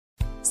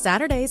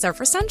Saturdays are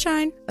for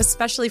sunshine,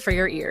 especially for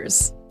your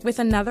ears. With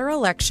another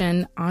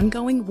election,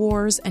 ongoing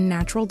wars, and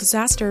natural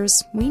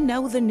disasters, we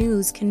know the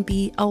news can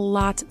be a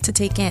lot to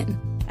take in.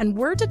 And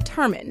we're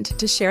determined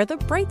to share the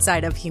bright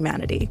side of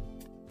humanity.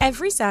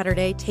 Every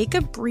Saturday, take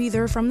a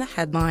breather from the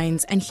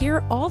headlines and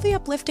hear all the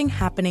uplifting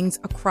happenings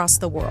across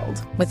the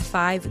world with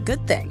 5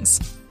 Good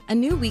Things, a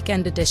new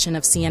weekend edition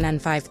of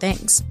CNN 5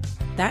 Things.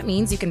 That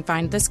means you can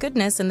find this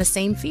goodness in the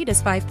same feed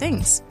as 5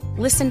 Things.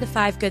 Listen to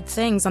 5 Good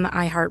Things on the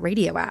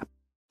iHeartRadio app.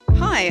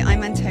 Hi,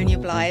 I'm Antonia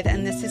Blythe,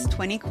 and this is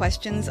 20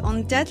 Questions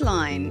on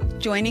Deadline.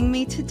 Joining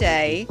me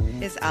today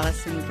is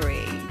Alison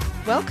Brie.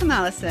 Welcome,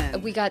 Alison.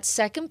 We got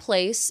second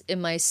place in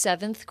my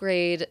 7th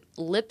grade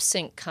lip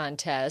sync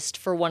contest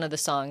for one of the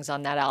songs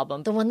on that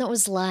album. The one that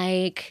was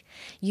like,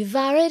 "You've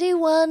already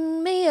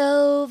won me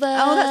over."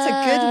 Oh, that's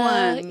a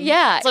good one.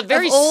 Yeah. It's a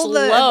very of all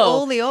slow. Of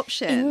all the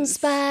options. In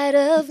spite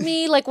of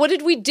me. Like, what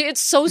did we do? It's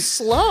so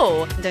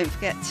slow. Don't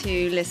forget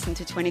to listen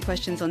to 20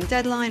 Questions on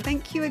Deadline.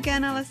 Thank you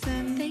again,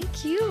 Alison.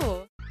 Thank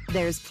you.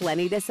 There's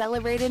plenty to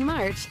celebrate in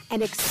March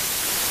and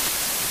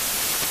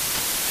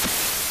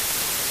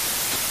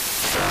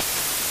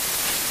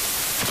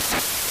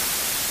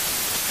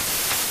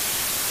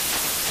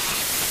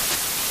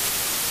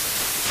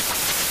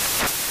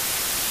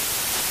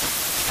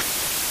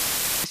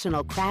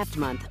National Craft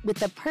Month with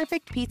the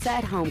perfect pizza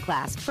at home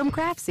class from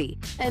Craftsy.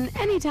 And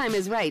anytime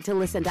is right to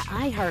listen to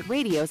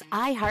iHeartRadio's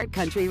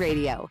iHeartCountry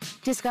Radio.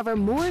 Discover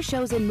more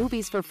shows and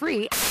movies for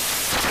free.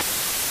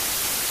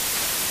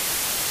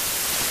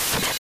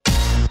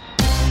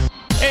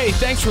 Hey,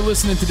 thanks for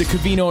listening to the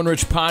Covino and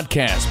Rich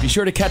podcast. Be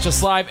sure to catch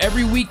us live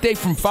every weekday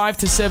from 5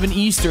 to 7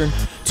 Eastern,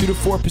 2 to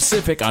 4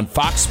 Pacific on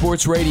Fox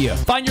Sports Radio.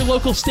 Find your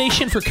local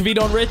station for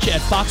Covino and Rich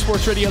at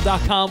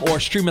foxsportsradio.com or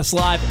stream us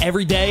live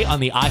every day on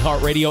the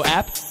iHeartRadio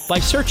app by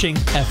searching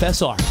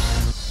FSR.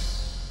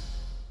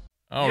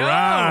 All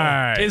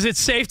right. Is it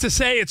safe to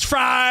say it's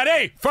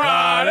Friday?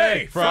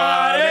 Friday.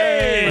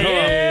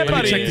 Yeah, Let me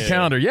buddy. check the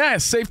calendar. Yeah,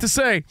 it's safe to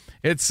say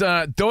it's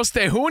Dos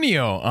de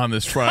Junio on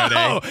this Friday.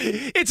 Oh,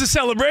 it's a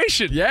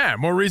celebration. Yeah,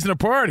 more reason to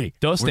party.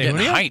 Dos de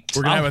Junio?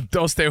 We're going to have a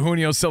Dos de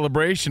Junio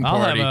celebration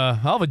party. I'll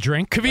have a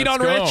drink. Covino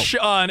and Let's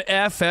Rich on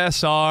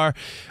FSR.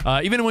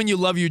 Even when you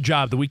love your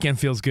job, the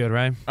weekend feels good,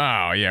 right?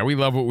 Oh, yeah, we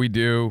love what we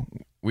do.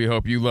 We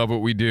hope you love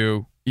what we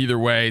do. Either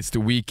way, it's the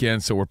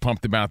weekend, so we're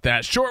pumped about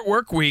that. Short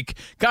work week.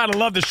 Gotta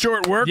love the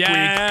short work week.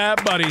 Yeah,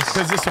 buddies.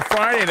 Because it's a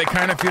Friday that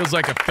kind of feels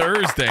like a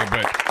Thursday,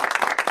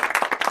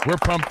 but we're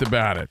pumped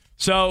about it.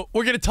 So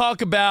we're going to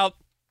talk about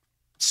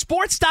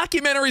sports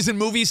documentaries and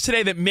movies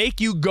today that make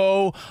you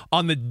go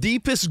on the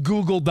deepest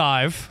Google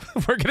dive.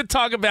 We're going to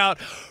talk about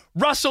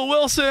Russell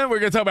Wilson. We're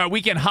going to talk about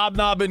weekend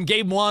hobnobbing,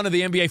 game 1 of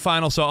the NBA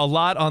Finals. So a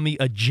lot on the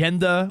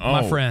agenda,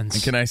 my friends.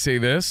 And can I say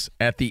this?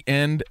 At the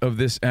end of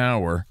this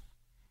hour,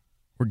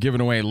 we're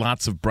giving away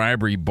lots of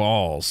bribery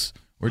balls.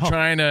 We're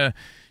trying to,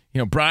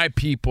 bribe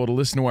people to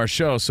listen to our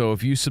show. So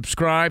if you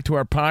subscribe to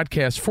our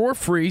podcast for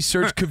free,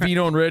 search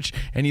Covino and Rich,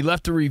 and you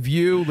left a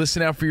review,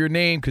 listen out for your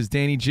name because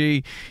Danny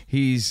G,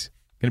 he's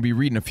going to be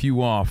reading a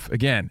few off,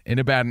 again, in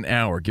about an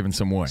hour, giving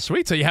some away.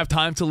 Sweet. So you have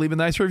time to leave a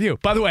nice review.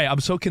 By the way, I'm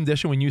so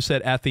conditioned when you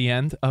said at the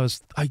end, I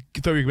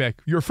thought you back.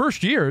 Your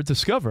first year at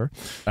Discover.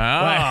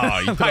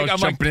 Oh, you thought I was I'm like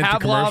jumping into Pavlov's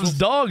commercials?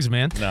 dogs,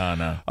 man.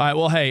 No. All right,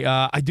 well, hey,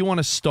 I do want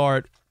to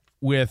start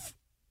with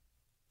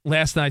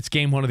last night's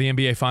game 1 of the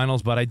NBA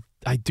Finals, but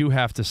I do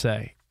have to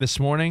say, this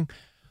morning,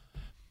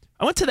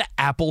 I went to the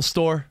Apple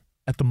store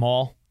at the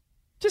mall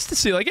just to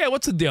see, hey,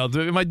 what's the deal?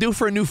 Am I due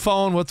for a new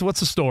phone?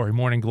 What's the story,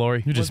 Morning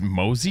Glory? You're just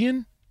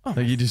moseying?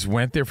 Like you just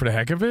went there for the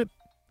heck of it?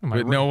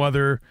 With no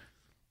other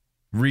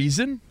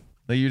reason?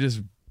 That you're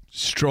just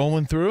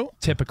strolling through?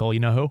 Typical, you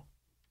know who?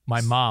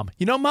 My mom.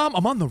 Mom,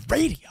 I'm on the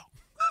radio.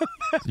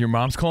 Your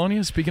mom's calling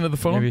you, speaking of the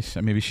phone?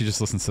 Maybe she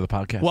just listens to the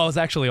podcast. Well, I was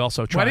actually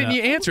also Why trying didn't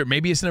you answer?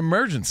 Maybe it's an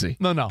emergency.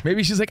 No.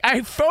 Maybe she's like,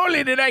 I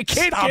folded it. I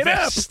can't get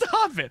up.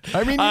 Stop it.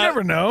 I mean, you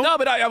never know. No,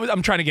 but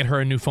I'm trying to get her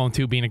a new phone,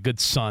 too, being a good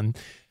son.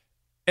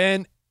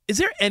 And is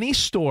there any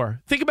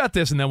store, think about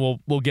this, and then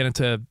we'll get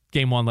into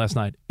game 1 last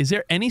night. Is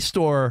there any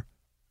store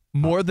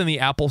more than the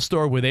Apple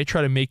store where they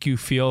try to make you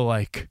feel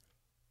like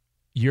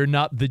you're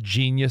not the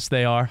genius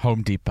they are?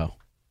 Home Depot.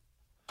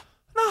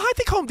 No, I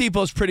think Home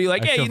Depot's pretty I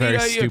feel very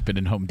stupid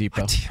in Home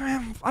Depot.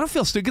 I don't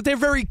feel stupid. They're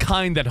very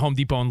kind at Home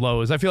Depot and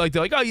Lowe's. I feel like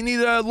they're like, oh, you need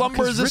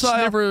lumber as Rich this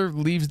never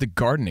leaves the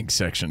gardening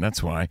section.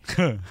 That's why.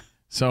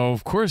 So,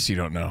 of course you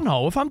don't know.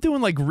 No, if I'm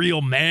doing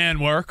real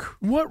man work.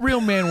 What real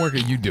man work are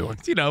you doing?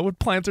 With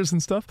planters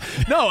and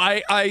stuff. No,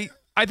 I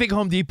think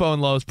Home Depot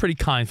and Lowe's pretty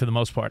kind for the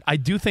most part. I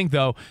do think,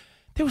 though,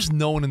 there was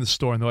no one in the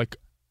store, and they're like,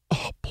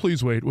 oh,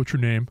 please wait, what's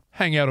your name?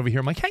 Hang out over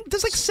here. I'm like,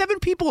 there's 7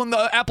 people in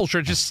the Apple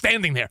shirt just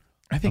standing there.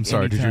 I think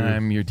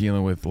anytime you're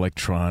dealing with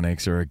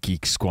electronics or a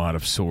geek squad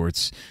of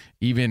sorts,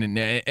 even in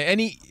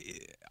any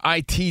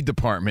IT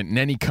department in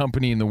any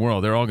company in the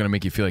world, they're all going to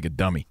make you feel like a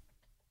dummy.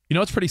 You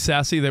know, it's pretty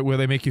sassy where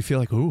they make you feel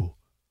like, ooh,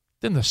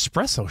 then the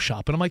espresso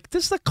shop. And I'm like,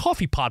 this is a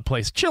coffee pod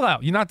place. Chill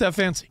out. You're not that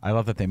fancy. I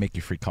love that they make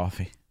you free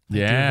coffee.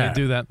 They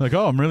do that. Like,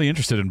 I'm really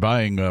interested in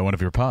buying one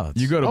of your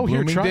pods. You go to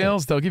here, try it.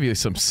 Bloomingdale's, they'll give you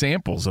some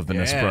samples of the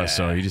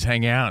Nespresso. You just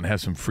hang out and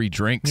have some free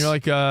drinks. You're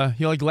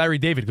like Larry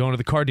David going to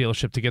the car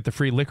dealership to get the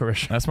free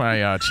licorice. That's my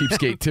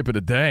cheapskate tip of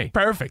the day.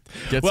 Perfect.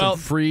 Get some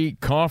free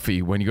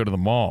coffee when you go to the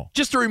mall.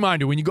 Just a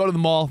reminder, when you go to the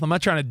mall, I'm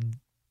not trying to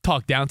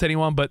talk down to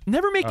anyone, but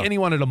never make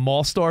anyone at a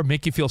mall store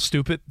make you feel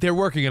stupid. They're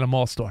working at a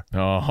mall store.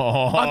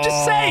 Oh, I'm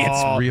just saying.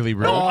 It's really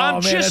rude. No, I'm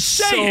man, just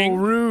saying. So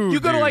rude,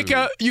 you go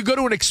to you go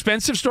to an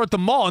expensive store at the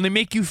mall and they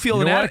make you feel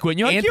inadequate. And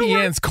you're like, Auntie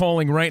Anne's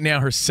calling right now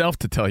herself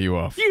to tell you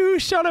off. You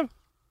shut up.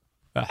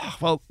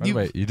 By the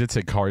way, you did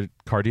say car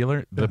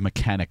dealer. The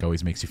mechanic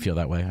always makes you feel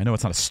that way. I know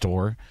it's not a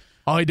store.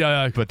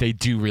 But they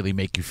do really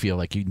make you feel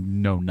like you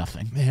know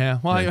nothing. Yeah,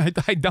 well,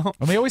 I don't.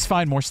 And they always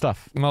find more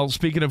stuff. Well,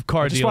 speaking of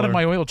car I just dealer, wanted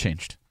my oil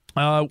changed.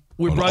 we're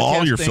broadcasting.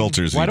 All your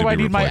filters Why need do to I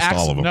be need my replaced,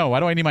 all of them. No, why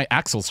do I need my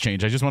axles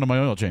changed? I just wanted my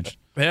oil changed.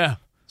 Yeah.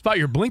 It's about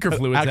your blinker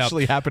fluids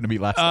Actually happened to me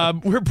last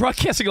night. We're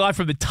broadcasting live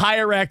from the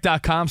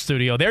TireRack.com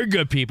studio. They're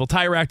good people.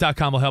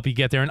 TireRack.com will help you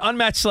get there. An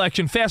unmatched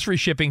selection, fast free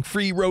shipping,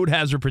 free road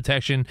hazard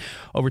protection,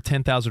 over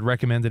 10,000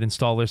 recommended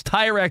installers.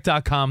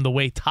 TireRack.com, the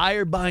way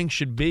tire buying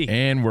should be.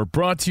 And we're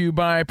brought to you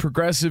by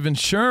Progressive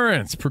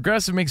Insurance.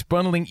 Progressive makes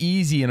bundling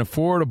easy and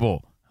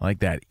affordable. I like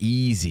that.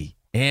 Easy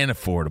and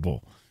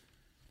affordable.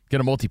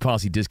 Get a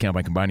multi-policy discount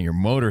by combining your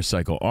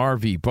motorcycle,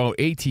 RV, boat,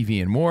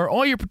 ATV, and more.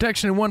 All your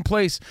protection in one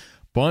place.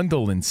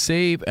 Bundle and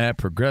save at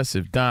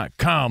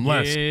Progressive.com.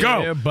 Let's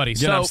go. Buddy.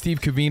 Get up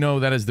Steve Covino.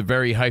 That is the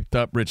very hyped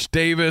up Rich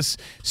Davis.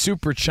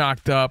 Super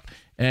chalked up.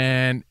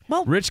 And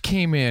Rich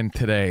came in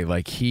today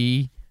like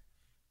he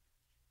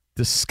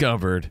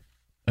discovered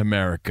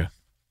America.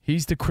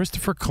 He's the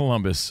Christopher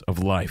Columbus of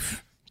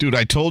life. Dude,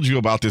 I told you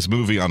about this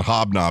movie on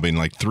Hobnobbing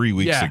like 3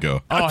 weeks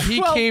ago. Oh,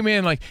 he came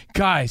in like,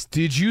 guys,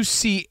 did you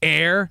see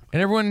Air?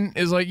 And everyone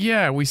is like,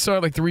 yeah, we saw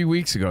it like 3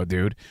 weeks ago,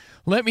 dude.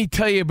 Let me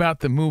tell you about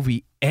the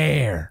movie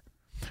Air.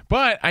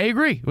 But I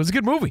agree. It was a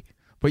good movie.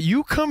 But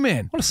you come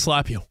in. I want to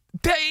slap you.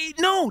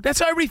 No, that's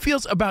how everybody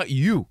feels about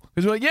you.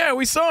 Because we're like, yeah,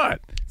 we saw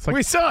it.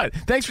 We saw it.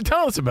 Thanks for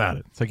telling us about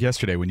it. It's like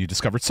yesterday when you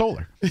discovered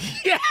solar.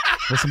 Yeah.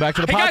 Listen back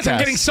to the Hey podcast. guys, I'm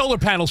getting solar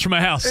panels for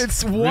my house.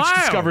 It's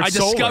wild. I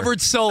discovered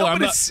solar. No,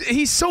 but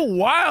he's so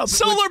wild.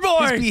 Solar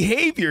boy. His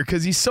behavior,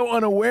 because he's so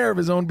unaware of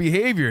his own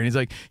behavior. And he's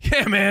like,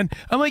 yeah, man.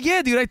 I'm like,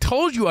 yeah, dude, I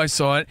told you I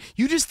saw it.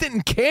 You just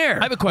didn't care.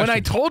 I have a question. When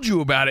I told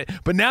you about it.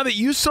 But now that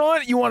you saw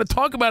it, you want to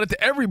talk about it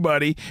to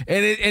everybody.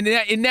 And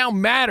it now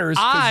matters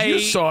because you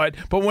saw it.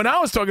 But when I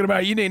was talking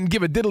about it, you didn't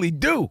give a diddly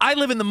do. I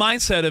live in the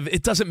mindset of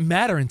it doesn't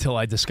matter until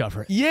I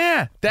discover it.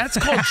 Yeah, that's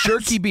called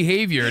jerky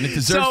behavior, and it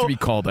deserves to be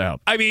called out.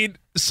 I mean,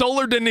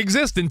 solar didn't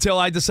exist until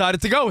I decided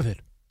to go with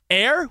it.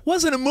 Air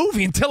wasn't a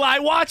movie until I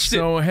watched it.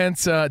 So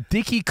hence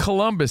Dickie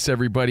Columbus,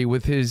 everybody,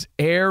 with his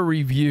Air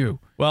review.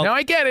 Well, now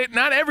I get it.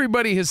 Not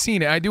everybody has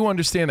seen it. I do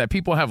understand that.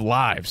 People have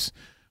lives.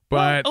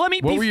 But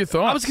what were your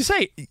thoughts? I was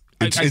going to say...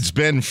 It's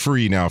been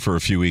free now for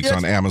a few weeks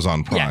on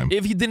Amazon Prime. Yeah,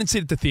 if you didn't see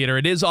it at the theater,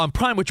 it is on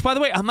Prime, which, by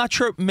the way, I'm not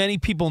sure many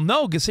people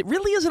know because it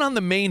really isn't on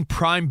the main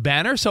Prime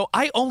banner. So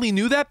I only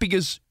knew that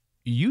because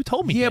you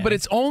told me. Yeah, but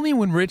it's only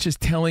when Rich is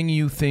telling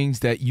you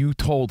things that you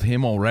told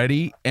him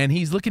already, and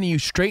he's looking at you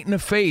straight in the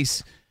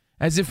face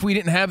as if we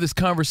didn't have this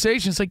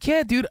conversation. It's like,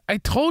 yeah, dude, I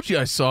told you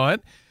I saw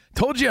it,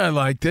 told you I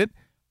liked it,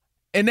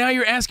 and now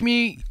you're asking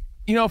me,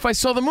 if I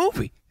saw the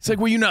movie. It's like,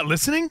 were you not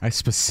listening? I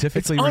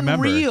specifically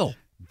remember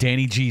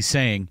Danny G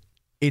saying,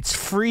 it's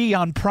free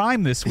on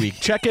Prime this week.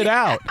 Check it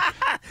out.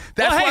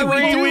 That's why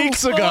we do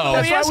weeks ago.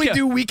 That's why we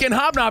do Weekend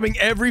Hobnobbing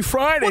every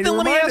Friday. Well, then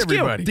let me ask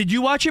everybody. you: did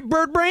you watch it,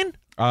 Bird Brain?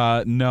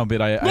 No,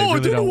 but I really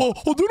didn't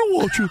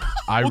watch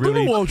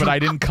it. But I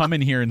didn't come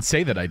in here and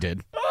say that I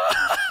did.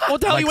 What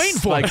the hell are you waiting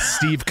for? Like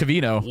Steve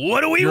Covino.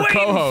 What are we waiting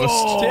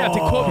co-host, for? Yeah, to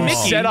quote Mickey.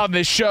 Said on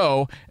this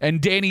show,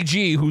 and Danny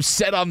G, who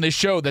said on this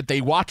show that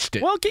they watched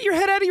it. Well, get your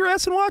head out of your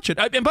ass and watch it.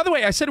 And by the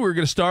way, I said we were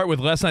going to start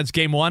with last night's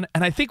Game 1,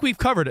 and I think we've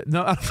covered it.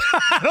 No,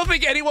 I don't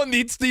think anyone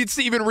needs to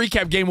even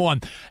recap Game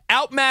 1.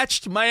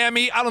 Outmatched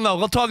Miami. I don't know.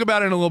 We'll talk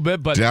about it in a little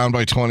bit. But down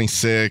by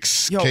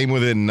 26, came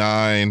within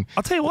 9.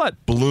 I'll tell you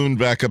what. Ballooned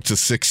back up to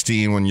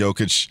 16 when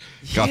Jokic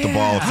got the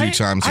ball a few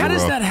times in a row. How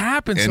does that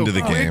happen End so of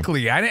the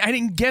quickly? game. I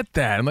didn't get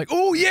that. I'm like,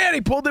 oh, yeah,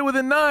 they pulled it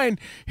within 9.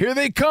 Here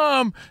they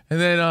come. And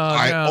then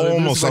I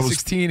was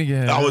 16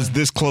 again. I was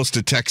this close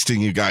to texting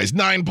you guys.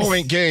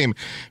 9-point game.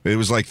 It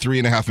was like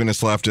 3.5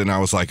 minutes left, and I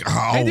was like,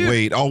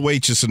 I'll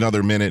wait just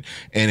another minute,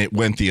 and it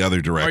went the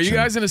other direction. Are you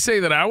guys going to say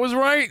that I was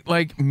right?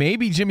 Like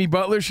maybe Jimmy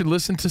Butler should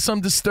listen to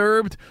some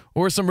Disturbed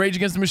or some Rage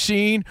Against the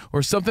Machine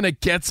or something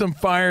that gets him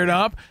fired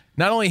up?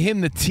 Not only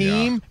him, the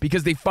team,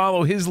 because they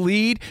follow his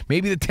lead.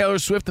 Maybe the Taylor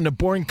Swift and the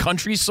boring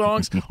country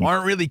songs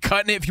aren't really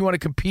cutting it if you want to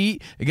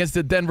compete against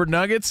the Denver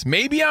Nuggets.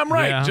 Maybe I'm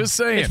right. Yeah. Just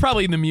saying. It's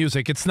probably the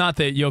music. It's not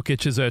that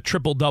Jokic is a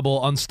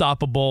triple-double,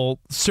 unstoppable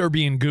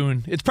Serbian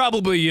goon. It's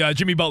probably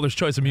Jimmy Butler's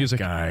choice of music.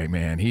 Guy,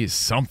 man, he is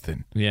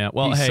something. Yeah,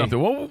 well, he's hey. something.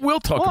 Well, we'll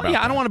talk about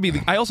that. I don't want to be.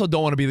 I also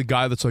don't want to be the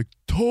guy that's like,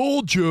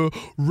 told you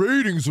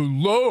ratings are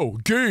low.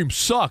 Game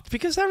sucked.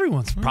 Because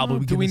everyone's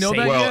probably do we know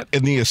that Well, yet?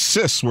 and the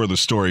assists were the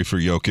story for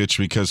Jokic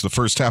because because the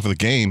first half of the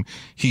game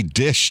he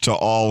dished to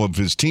all of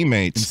his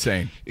teammates.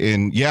 Insane.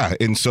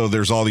 And so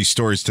there's all these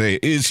stories today.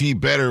 Is he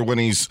better when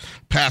he's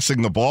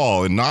passing the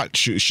ball and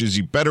not is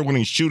he better when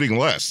he's shooting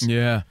less?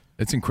 Yeah,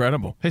 it's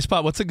incredible. Hey,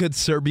 Spot, what's a good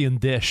Serbian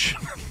dish?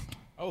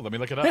 Oh, let me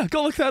look it up. Yeah,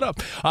 go look that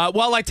up.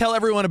 While I tell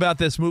everyone about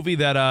this movie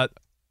that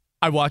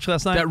I watched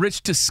last night. That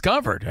Rich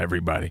discovered,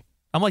 everybody.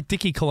 I'm like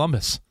Dickie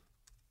Columbus.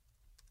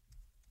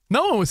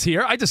 No one was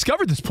here. I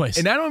discovered this place.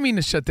 And I don't mean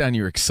to shut down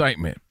your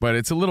excitement, but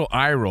it's a little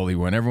eye-rolly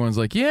when everyone's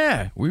like,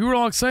 yeah, we were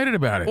all excited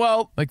about it.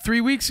 Well, like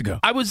 3 weeks ago.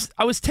 I was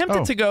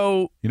tempted to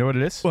go. You know what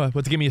it is? What?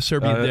 To give me a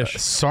Serbian dish?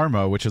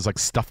 Sarma, which is like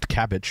stuffed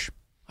cabbage.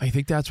 I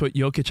think that's what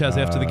Jokic has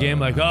after the game.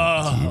 Like,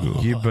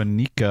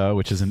 Gibanica,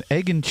 which is an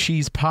egg and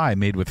cheese pie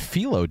made with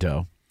phyllo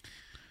dough.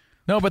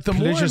 No, but the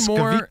more and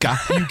more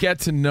you get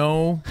to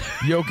know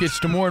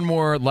Jokic, the more and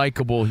more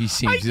likable he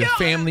seems. He's a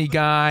family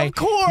guy. Of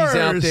course.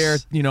 He's out there,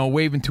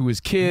 waving to his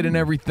kid and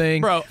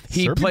everything. Bro,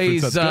 he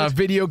plays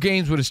video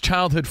games with his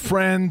childhood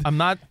friend. I'm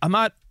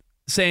not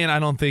saying I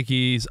don't think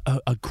he's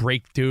a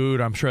great dude.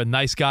 I'm sure a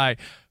nice guy.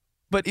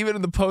 But even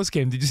in the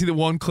postgame, did you see the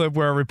one clip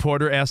where a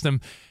reporter asked him,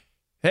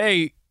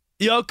 hey,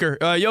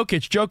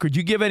 Jokic, do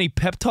you give any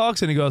pep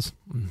talks? And he goes,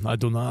 I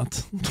do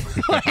not.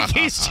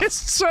 He's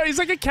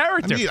like a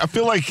character. I mean, I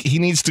feel like he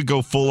needs to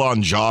go full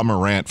on Ja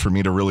Morant for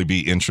me to really be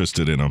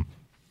interested in him.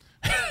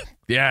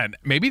 Yeah,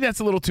 maybe that's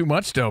a little too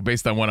much, though,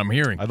 based on what I'm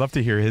hearing. I'd love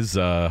to hear his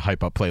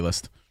hype up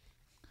playlist.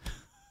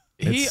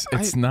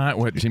 It's not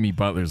what Jimmy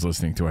Butler's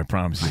listening to, I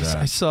promise you that.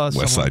 I saw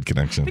West Side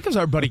Connection. I think it was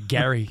our buddy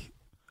Gary,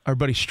 our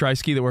buddy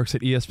Streisky that works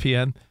at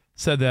ESPN,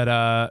 said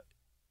that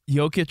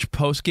Jokic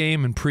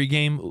postgame and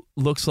pregame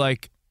looks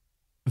like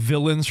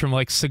villains from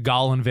like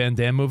Seagal and Van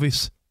Damme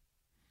movies.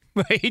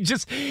 he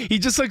just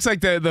looks like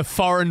the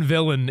foreign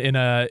villain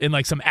in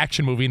like some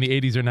action movie in the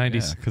 80s or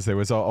 90s. Because it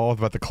was all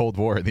about the Cold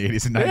War in the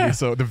 80s and 90s, Yeah.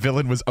 so the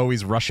villain was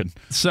always Russian.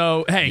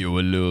 So, hey. You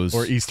will lose.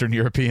 Or Eastern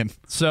European.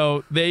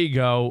 So, there you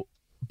go.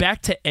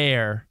 Back to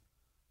Air.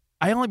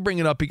 I only bring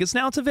it up because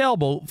now it's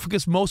available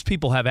because most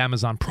people have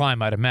Amazon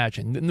Prime, I'd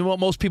imagine.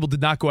 Most people did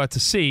not go out to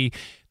see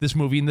this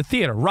movie in the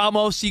theater.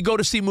 Ramos, you go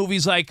to see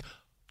movies like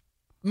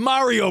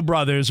Mario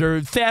Brothers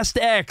or Fast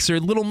X or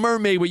Little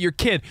Mermaid with your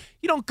kid.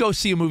 You don't go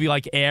see a movie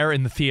like Air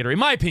in the theater, in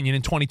my opinion,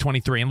 in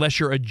 2023, unless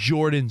you're a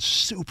Jordan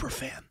super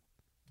fan.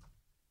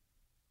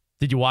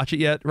 Did you watch it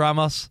yet,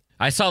 Ramos?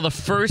 I saw the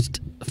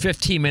first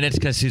 15 minutes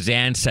because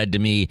Suzanne said to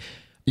me,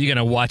 "You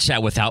gonna watch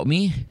that without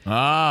me?"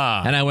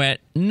 And I went,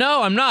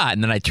 "No, I'm not."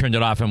 And then I turned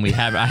it off, and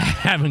I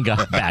haven't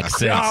gone back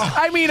since.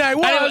 I mean, I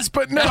was,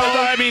 but no.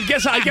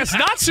 I guess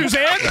not,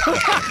 Suzanne.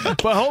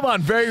 But hold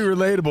on, very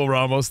relatable,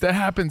 Ramos. That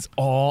happens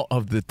all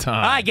of the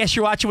time. I guess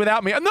you're watching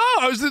without me. No,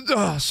 I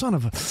was son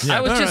of a. I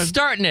was just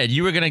starting it.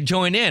 You were gonna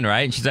join in,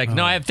 right? And she's like,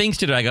 "No, I have things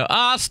to do." I go,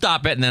 "I'll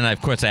stop it." And then, of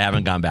course, I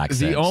haven't gone back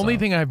since. The only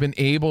thing I've been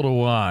able to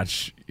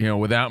watch,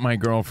 without my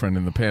girlfriend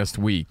in the past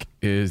week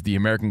is the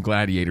American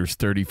Gladiators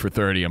 30 for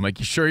 30. I'm like,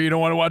 you sure you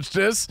don't want to watch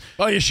this?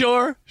 Oh, you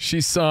sure?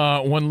 She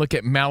saw one look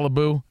at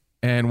Malibu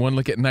and one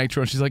look at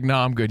Nitro, and she's like, no,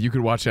 I'm good. You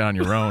could watch it on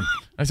your own.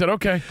 I said,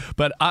 okay.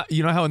 But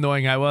you know how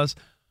annoying I was?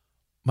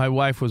 My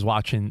wife was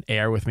watching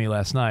Air with me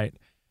last night,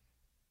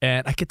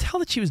 and I could tell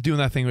that she was doing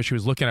that thing where she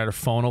was looking at her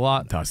phone a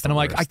lot. That's and I'm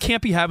like, I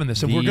can't be having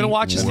this. If we're going to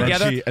watch this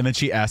together. And then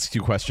she asks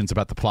you questions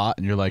about the plot,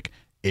 and you're like,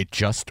 it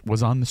just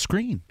was on the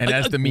screen. And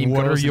as the meme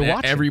what goes, are you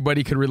watching?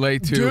 Everybody could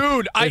relate to.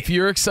 Dude, if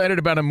you're excited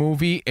about a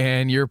movie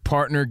and your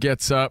partner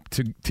gets up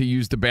to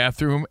use the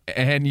bathroom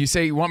and you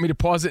say, you want me to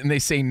pause it? And they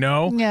say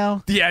no.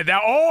 No. Yeah,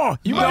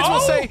 you might as well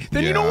say,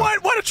 then you know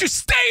what? Why don't you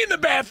stay in the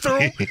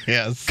bathroom?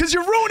 Yes. Because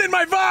you're ruining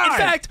my vibe. In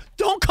fact,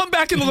 don't come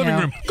back in the living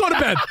room. Go to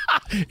bed.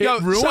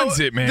 It ruins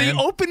it, man. The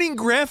opening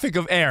graphic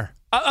of Air.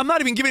 I'm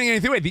not even giving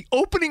anything away. The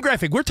opening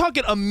graphic, we're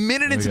talking a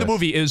minute into the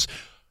movie, is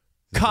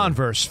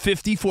Converse,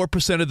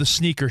 54% of the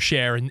sneaker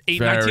share in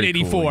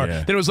 1984. Cool,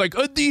 yeah. Then it was like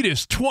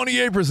Adidas,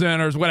 28%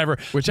 or whatever.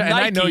 Which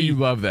I know you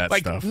love that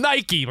like stuff.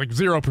 Nike, like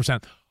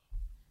 0%.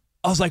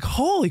 I was like,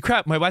 holy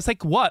crap. My wife's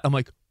like, what? I'm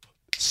like,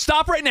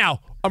 stop right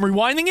now. I'm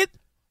rewinding it.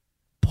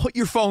 Put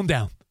your phone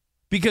down.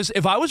 Because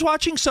if I was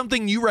watching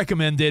something you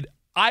recommended,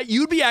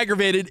 you'd be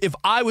aggravated if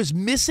I was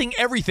missing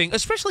everything,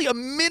 especially a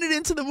minute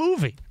into the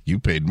movie. You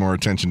paid more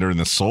attention during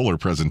the solar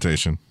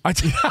presentation.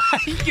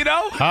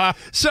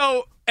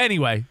 So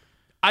anyway,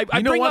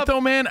 you know what,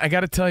 though, man? I got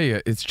to tell you,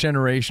 it's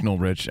generational,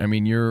 Rich. I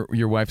mean, your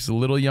wife's a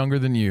little younger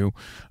than you.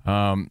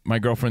 My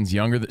girlfriend's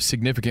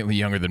significantly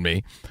younger than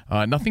me.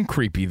 Nothing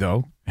creepy,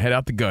 though. Head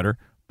out the gutter.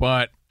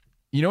 But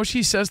you know what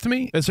she says to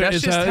me? Is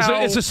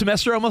the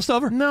semester almost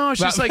over? No, it's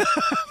just like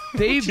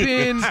they've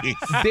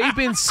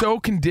been so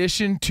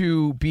conditioned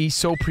to be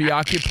so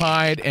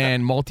preoccupied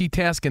and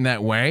multitask in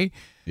that way.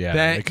 Yeah,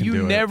 that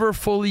you never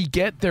fully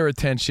get their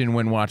attention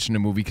when watching a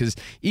movie, because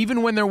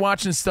even when they're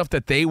watching stuff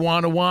that they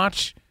want to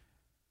watch,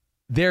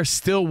 they're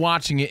still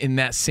watching it in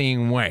that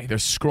same way. They're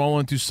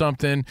scrolling through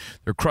something.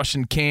 They're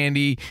crushing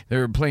candy.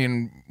 They're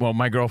playing, well,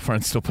 my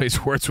girlfriend still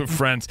plays Words with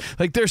Friends.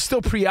 Like, they're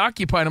still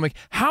preoccupied. I'm like,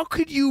 how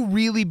could you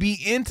really be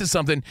into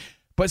something,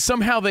 but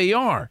somehow they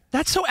are?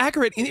 That's so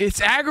aggravating. It's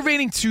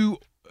aggravating to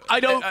I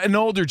don't. An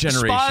older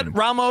generation. Spot,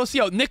 Ramos,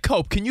 Nick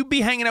Cope, can you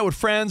be hanging out with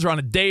friends or on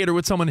a date or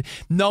with someone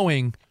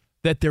knowing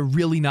that they're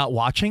really not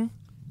watching?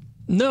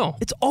 No.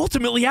 It's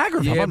ultimately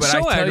aggravating. Yeah, I'm but so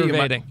I tell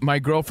aggravating. You, my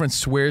girlfriend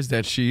swears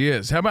that she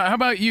is. How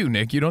about you,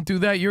 Nick? You don't do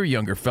that? You're a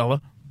younger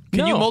fella.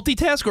 Can you No.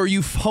 multitask or are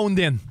you honed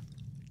in?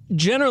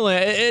 Generally,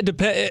 it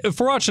depends. If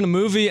we're watching a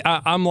movie,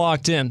 I'm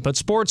locked in. But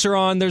sports are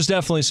on. There's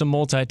definitely some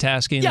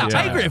multitasking. Yeah,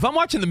 I agree. If I'm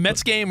watching the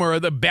Mets game or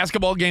the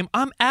basketball game,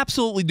 I'm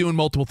absolutely doing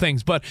multiple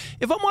things. But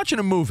if I'm watching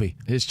a movie,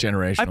 his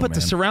generation, I put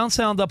the surround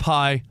sound up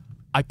high.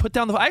 I put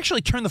down I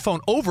actually turn the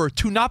phone over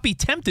to not be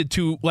tempted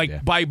to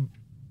by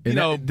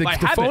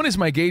the phone is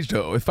my gauge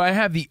though. If I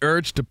have the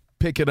urge to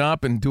pick it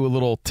up and do a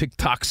little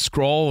TikTok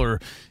scroll or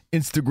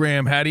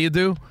Instagram, how do you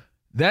do?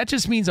 That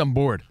just means I'm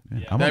bored.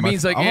 Yeah. That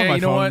means I'm on my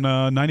you know phone,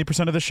 what?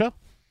 90% of the show.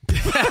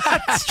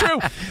 That's true.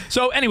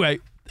 So anyway,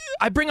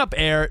 I bring up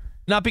Air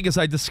not because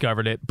I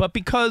discovered it, but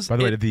because. By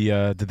the way,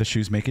 did the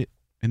shoes make it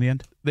in the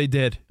end? They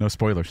did. No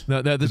spoilers.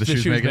 No, the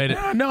shoes make made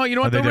it. No, you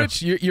know what, though,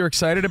 Rich? You're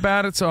excited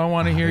about it, so I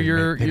want to hear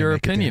your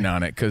opinion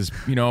on it because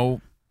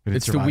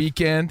it's the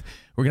weekend.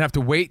 We're gonna have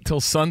to wait till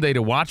Sunday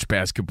to watch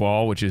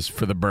basketball, which is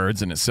for the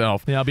birds in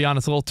itself. Yeah, I'll be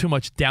honest. A little too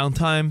much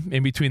downtime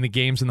in between the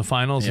games and the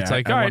finals. Yeah, it's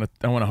like, I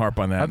want to harp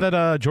on that. How'd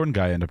that Jordan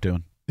guy end up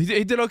doing?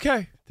 He did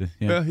okay.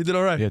 Yeah, he did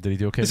all right. Yeah, did he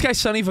do okay? This guy,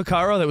 Sonny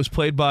Vaccaro, that was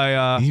played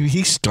by...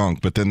 He stunk,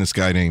 but then this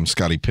guy named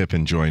Scottie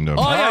Pippen joined him.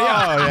 Oh,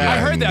 yeah. I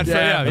heard that.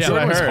 That's what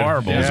I heard.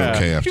 Horrible. He was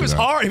okay after He was that.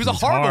 hard. He was a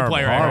horrible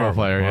player. Horrible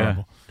player,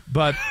 yeah.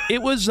 But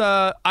it was,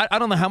 I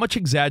don't know how much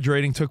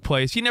exaggerating took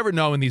place. You never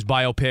know in these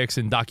biopics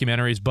and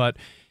documentaries, but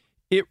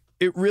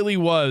it really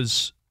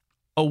was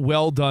a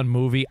well-done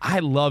movie. I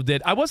loved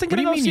it. I wasn't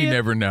going to go see it. What do you mean you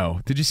never know?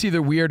 Did you see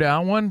the Weird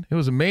Al one? It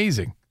was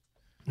amazing.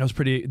 That was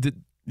pretty...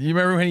 You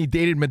remember when he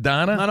dated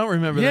Madonna? I don't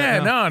remember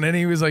that. Yeah, no, and then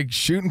he was like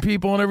shooting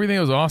people and everything.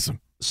 It was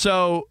awesome.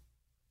 So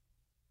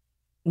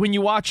when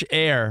you watch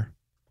Air,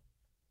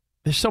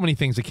 there's so many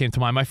things that came to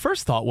mind. My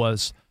first thought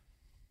was,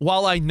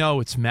 while I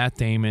know it's Matt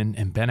Damon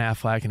and Ben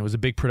Affleck and it was a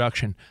big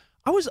production,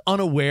 I was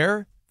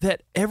unaware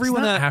that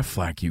everyone... It's not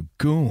Affleck, you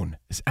goon.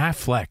 It's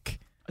Affleck.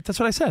 That's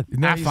what I said.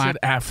 No, you said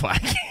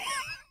Affleck.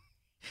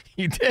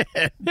 You did.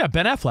 Yeah,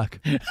 Ben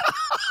Affleck.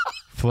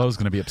 Flo's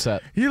going to be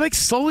upset. You're like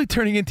slowly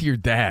turning into your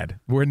dad,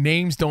 where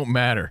names don't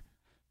matter.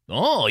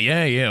 Oh,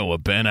 yeah, well,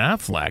 Ben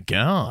Affleck,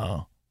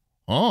 yeah.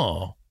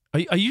 Oh.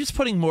 Are you just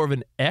putting more of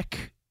an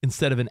ek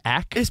instead of an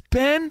ack? It's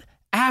Ben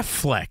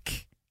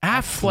Affleck.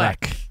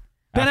 Affleck.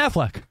 Ben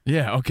Affleck.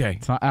 Yeah, okay.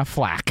 It's not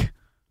Affleck.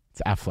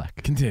 It's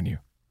Affleck. Continue.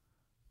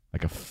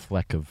 Like a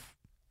fleck of...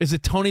 Is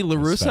it Tony La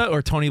Russa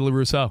or Tony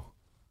LaRusso?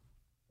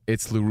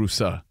 It's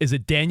LaRussa. Is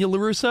it Daniel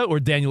LaRussa or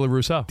Daniel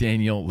LaRusso?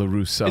 Daniel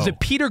LaRusso. Is it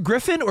Peter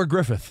Griffin or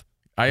Griffith?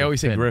 I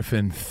always say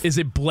Griffin. Is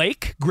it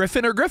Blake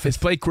Griffin or Griffith? It's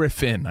Blake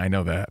Griffin. I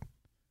know that.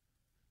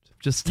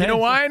 Just you know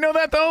why I know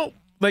that though?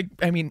 Like,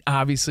 I mean,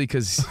 obviously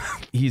because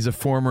he's a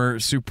former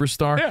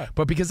superstar,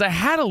 but because I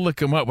had to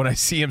look him up when I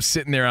see him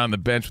sitting there on the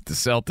bench with the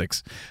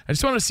Celtics. I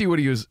just want to see what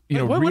he was,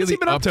 what really has he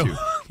been up to?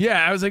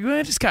 Yeah, I was like,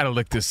 I just got to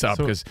look this up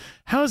because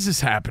how is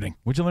this happening?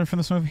 What'd you learn from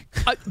this movie?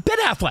 Ben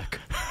Affleck.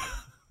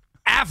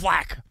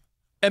 Affleck.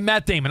 And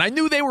Matt Damon. I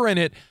knew they were in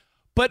it,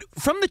 but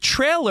from the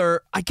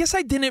trailer, I guess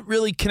I didn't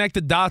really connect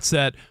the dots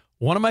that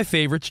one of my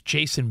favorites,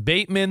 Jason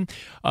Bateman,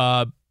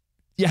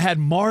 you had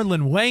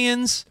Marlon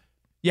Wayans,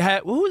 you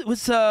had, who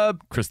was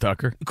Chris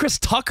Tucker. Chris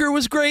Tucker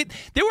was great.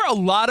 There were a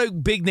lot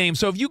of big names.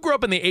 So if you grew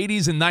up in the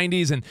 80s and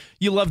 90s and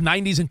you love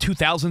 90s and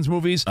 2000s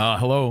movies.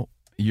 Hello,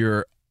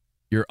 your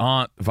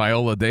aunt,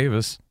 Viola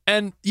Davis.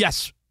 And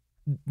yes,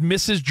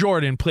 Mrs.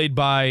 Jordan, played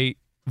by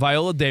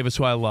Viola Davis,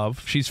 who I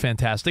love. She's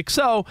fantastic.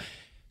 So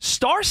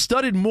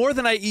star-studded more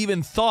than I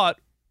even thought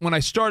when I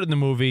started the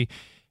movie.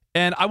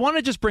 And I want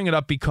to just bring it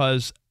up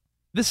because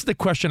this is the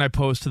question I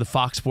posed to the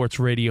Fox Sports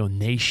Radio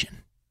Nation.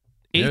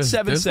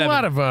 877. There's a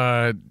lot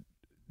of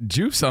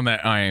juice on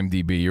that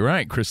IMDb. You're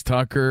right. Chris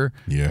Tucker,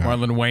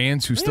 Marlon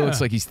Wayans, who still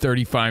looks like he's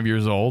 35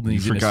 years old. And You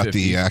he's in his forgot 50s.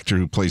 the actor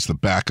who plays the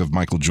back of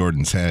Michael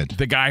Jordan's head.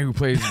 The guy who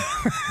plays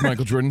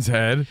Michael Jordan's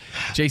head.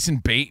 Jason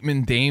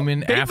Bateman,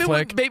 Damon,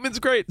 Affleck. Bateman's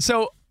great.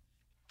 So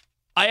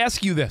I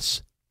ask you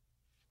this.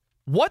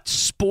 What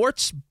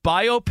sports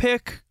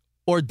biopic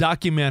or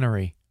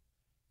documentary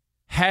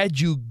had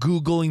you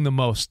Googling the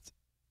most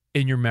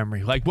in your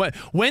memory? Like,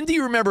 when do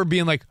you remember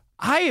being like,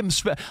 I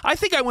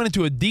think I went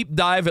into a deep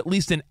dive, at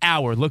least an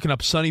hour, looking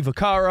up Sonny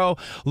Vaccaro,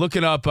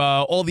 looking up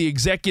all the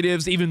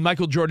executives, even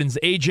Michael Jordan's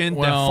agent,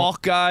 that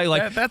Falk guy.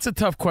 Like that's a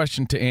tough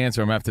question to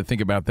answer. I'm going to have to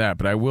think about that.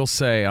 But I will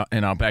say,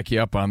 and I'll back you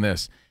up on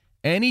this,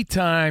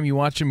 anytime you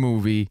watch a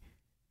movie,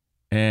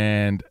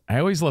 and I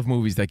always love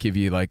movies that give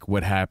you like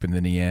what happened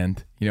in the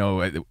end,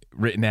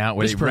 written out.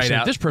 This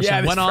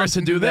person went on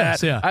to do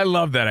this. Yeah. I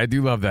love that. I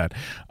do love that.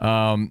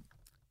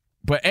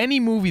 But any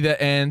movie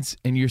that ends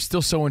and you're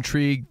still so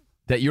intrigued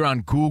that you're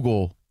on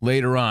Google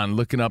later on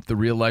looking up the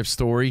real life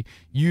story,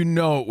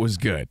 it was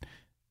good.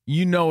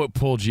 It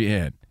pulled you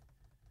in.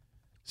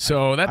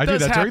 So that I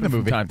does do that happen during the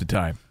movie from time to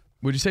time.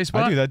 Would you say,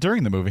 Spot? I do that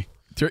during the movie.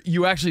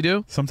 You actually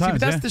do? Sometimes, See,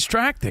 but that's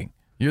distracting.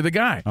 You're the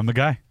guy. I'm the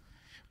guy.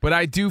 But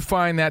I do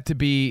find that to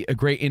be a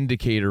great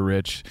indicator,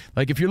 Rich.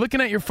 Like if you're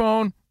looking at your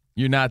phone,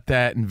 you're not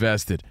that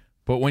invested.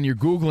 But when you're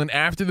Googling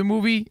after the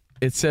movie,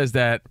 it says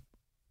that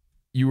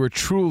you were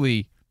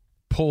truly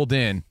pulled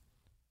in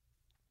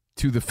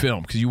to the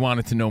film because you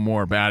wanted to know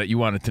more about it. You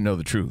wanted to know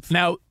the truth.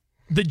 Now,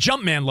 the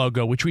Jumpman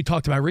logo, which we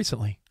talked about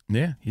recently.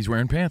 Yeah, he's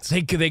wearing pants.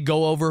 They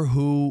go over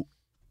who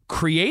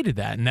created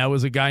that, and that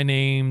was a guy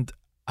named,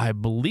 I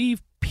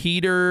believe,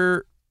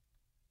 Peter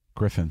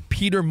Griffin.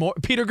 Peter Moore.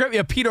 Peter Griffin.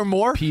 Yeah, Peter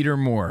Moore. Peter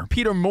Moore.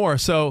 Peter Moore.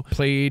 So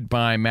played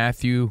by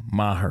Matthew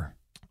Maher.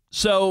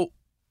 So,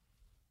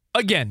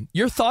 again,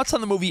 your thoughts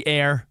on the movie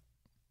Air?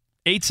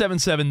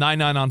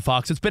 877-99 on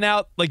Fox. It's been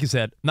out, like you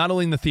said, not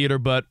only in the theater,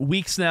 but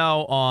weeks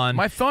now on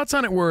My thoughts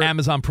on it were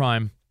Amazon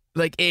Prime.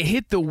 Like it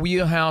hit the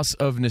wheelhouse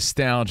of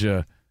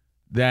nostalgia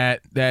that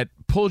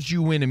pulled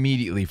you in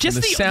immediately. From Just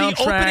the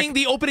soundtrack,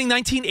 the opening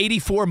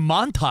 1984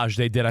 montage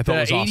they did, I thought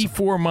was awesome. The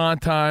 84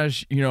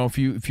 montage, you know, if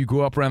you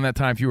go up around that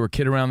time, if you were a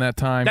kid around that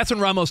time. That's when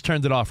Ramos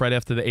turned it off right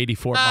after the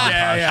 84 montage.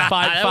 Yeah.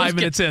 Five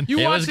minutes in. You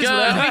watch this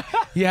movie,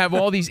 you have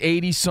all these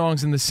 80s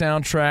songs in the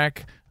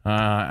soundtrack.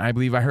 I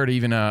believe I heard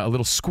even a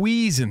little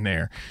Squeeze in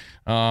there.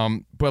 But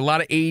a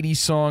lot of 80s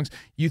songs.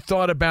 You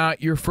thought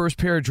about your first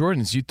pair of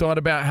Jordans. You thought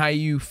about how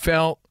you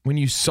felt when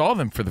you saw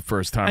them for the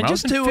first time. And I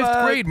was just in to,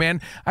 5th grade, man.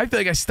 I feel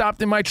like I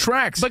stopped in my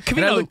tracks. But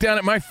and I looked down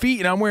at my feet,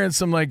 and I'm wearing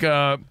some, like,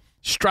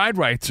 Stride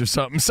Rights or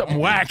something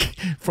whack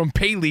from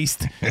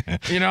Paylist.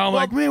 You know, I'm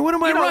like, man, what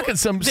am I rocking?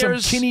 Some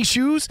Kinney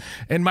shoes?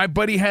 And my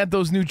buddy had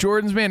those new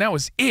Jordans, man. That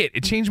was it.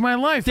 It changed my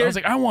life. I was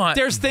like, I want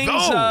There's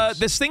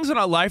things in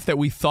our life that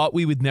we thought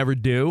we would never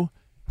do,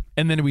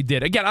 and then we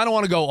did. Again, I don't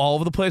want to go all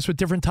over the place with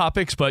different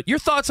topics, but your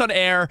thoughts on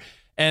Air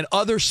and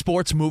other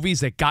sports movies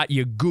that got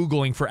you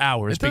Googling for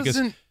hours.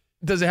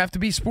 Does it have to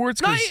be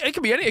sports? No, it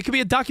could be any. It could be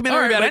a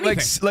documentary about anything.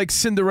 Like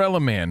Cinderella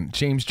Man,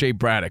 James J.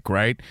 Braddock,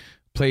 right?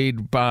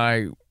 Played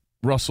by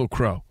Russell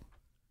Crowe.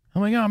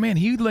 I'm like, oh man,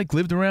 he like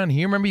lived around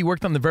here. Remember, he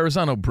worked on the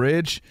Verrazano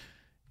Bridge.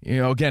 You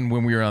know, again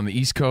when we were on the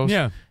East Coast.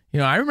 Yeah.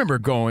 You know, I remember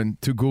going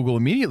to Google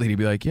immediately to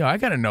be like, I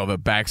got to know the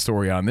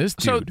backstory on this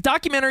dude. So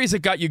documentaries that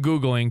got you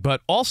Googling,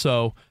 but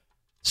also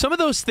some of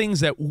those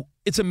things that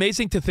it's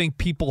amazing to think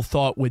people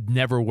thought would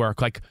never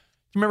work. Like,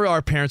 remember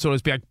our parents would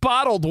always be like,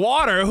 bottled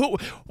water?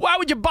 Why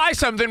would you buy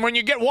something when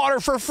you get water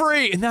for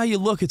free? And now you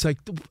look, it's like,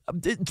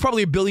 it's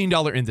probably $1 billion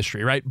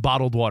industry, right?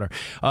 Bottled water.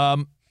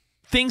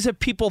 Things that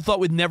people thought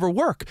would never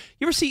work.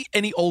 You ever see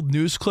any old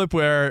news clip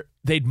where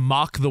they'd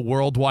mock the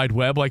World Wide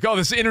Web? Like, oh,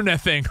 this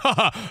internet thing,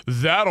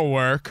 that'll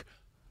work.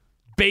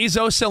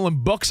 Bezos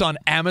selling books on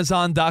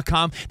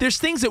Amazon.com. There's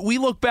things that we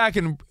look back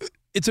and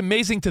it's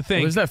amazing to think.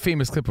 Well, there's that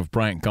famous clip of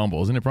Bryant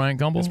Gumbel. Isn't it Bryant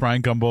Gumbel? It's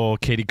Bryant Gumbel,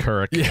 Katie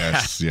Couric.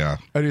 Yes, yeah.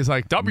 And he's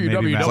like,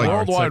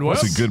 World Wide Web.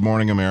 Was it Good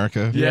Morning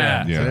America?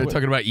 Yeah. So they're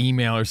talking about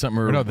email or something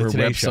or the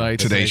Today websites.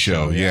 Today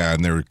Show, yeah,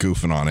 and they were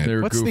goofing on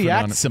it. What's the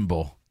 @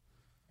 symbol?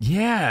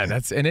 Yeah,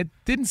 and it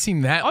didn't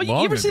seem that long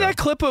you ever see ago. that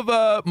clip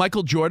of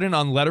Michael Jordan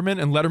on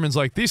Letterman? And Letterman's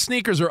like, these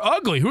sneakers are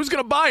ugly. Who's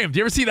going to buy them? Do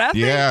you ever see that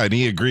thing? Yeah, and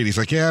he agreed. He's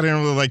like, yeah, I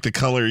didn't really like the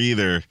color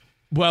either.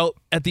 Well,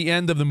 at the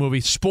end of the movie,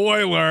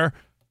 spoiler,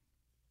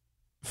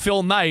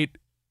 Phil Knight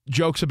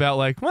jokes about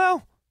like,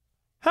 well,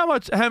 how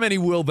many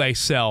will they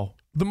sell?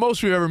 The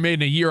most we've ever made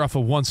in a year off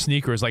of one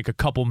sneaker is like a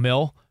couple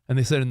mil. And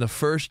they said in the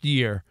first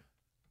year,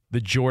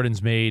 the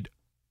Jordans made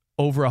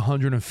over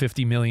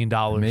 $150 million.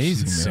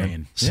 Amazing.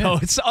 Insane. So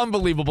it's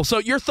unbelievable. So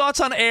your thoughts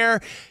on Air,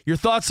 your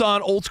thoughts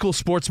on old school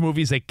sports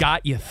movies that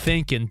got you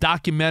thinking,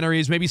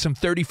 documentaries, maybe some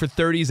 30 for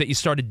 30s that you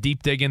started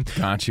deep digging.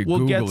 Got you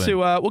We'll get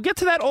Googling.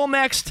 to that all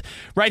next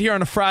right here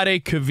on a Friday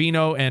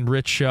Covino and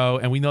Rich show.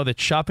 And we know that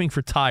shopping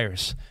for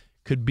tires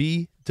could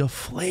be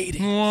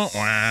deflating. Not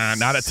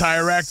at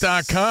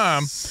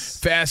TireRack.com.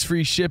 Fast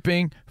free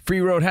shipping, free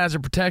road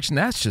hazard protection.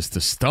 That's just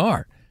the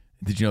start.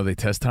 Did you know they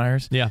test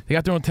tires? Yeah. They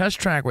got their own test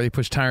track where they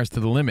push tires to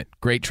the limit.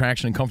 Great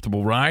traction and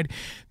comfortable ride.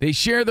 They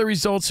share the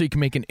results so you can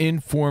make an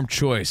informed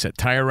choice at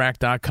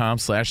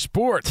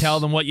TireRack.com/sports. Tell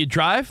them what you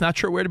drive. Not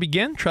sure where to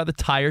begin? Try the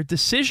Tire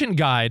Decision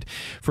Guide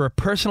for a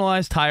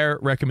personalized tire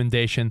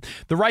recommendation.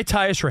 The right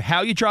tires for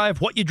how you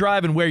drive, what you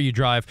drive, and where you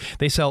drive.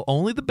 They sell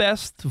only the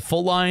best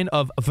full line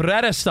of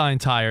Vredestein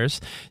tires.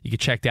 You can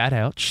check that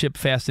out. Ship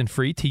fast and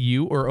free to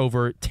you or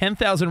over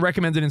 10,000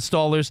 recommended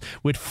installers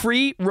with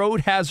free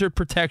road hazard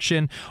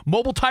protection.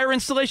 Mobile tire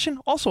installation,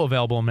 also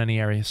available in many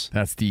areas.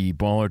 That's the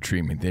baller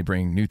treatment. They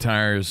bring new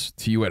tires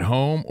to you at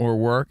home or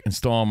work,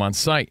 install them on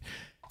site.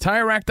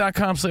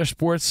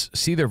 TireRack.com/sports.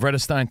 See their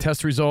Vredestein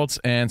test results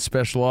and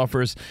special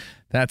offers.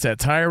 That's at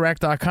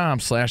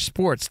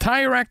TireRack.com/sports.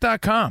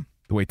 TireRack.com,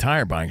 the way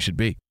tire buying should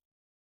be.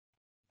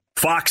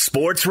 Fox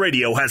Sports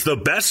Radio has the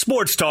best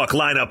sports talk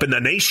lineup in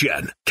the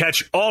nation.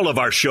 Catch all of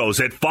our shows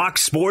at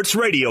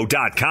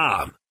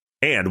foxsportsradio.com.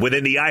 And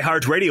within the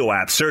iHeartRadio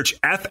app, search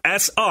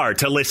FSR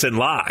to listen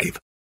live.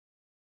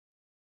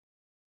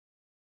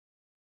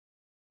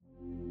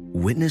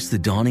 Witness the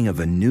dawning of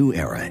a new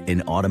era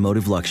in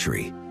automotive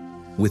luxury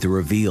with a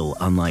reveal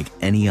unlike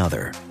any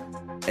other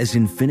as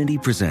Infiniti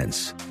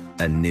presents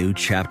a new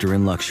chapter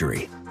in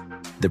luxury,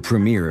 the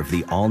premiere of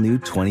the all-new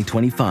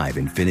 2025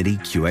 Infiniti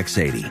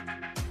QX80.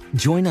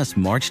 Join us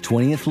March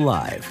 20th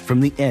live from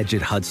the Edge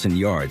at Hudson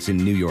Yards in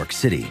New York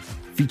City,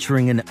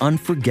 featuring an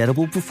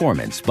unforgettable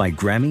performance by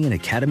Grammy and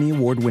Academy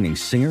Award-winning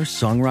singer,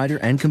 songwriter,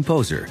 and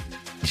composer,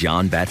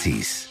 Jon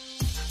Batiste.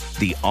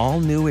 The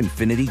all-new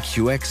Infiniti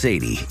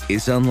QX80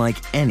 is unlike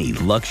any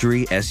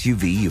luxury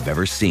SUV you've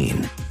ever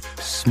seen.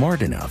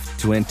 Smart enough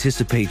to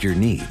anticipate your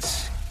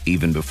needs,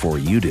 even before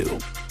you do.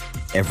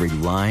 Every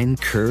line,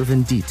 curve,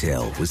 and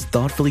detail was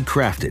thoughtfully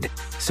crafted,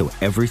 so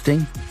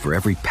everything for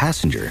every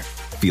passenger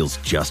feels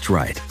just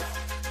right.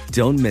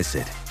 Don't miss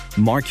it.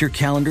 Mark your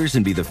calendars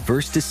and be the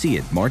first to see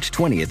it March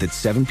 20th at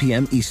 7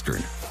 p.m.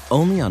 Eastern,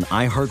 only on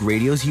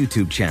iHeartRadio's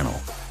YouTube channel.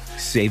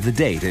 Save the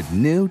date at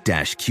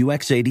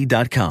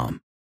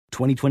new-QX80.com.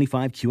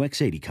 2025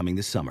 QX80 coming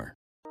this summer.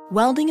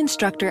 Welding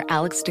instructor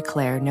Alex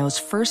DeClaire knows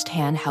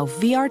firsthand how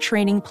VR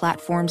training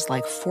platforms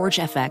like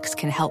ForgeFX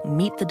can help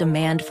meet the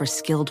demand for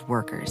skilled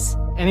workers.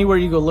 Anywhere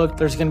you go look,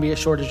 there's going to be a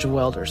shortage of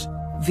welders.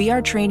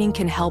 VR training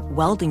can help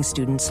welding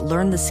students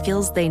learn the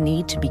skills they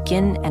need to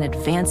begin and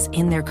advance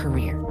in their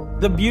career.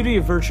 The beauty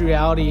of virtual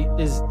reality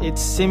is it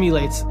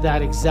simulates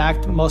that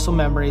exact muscle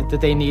memory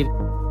that they need.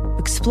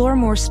 Explore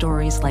more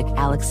stories like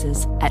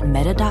Alex's at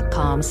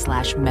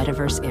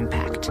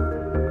meta.com/metaverseimpact.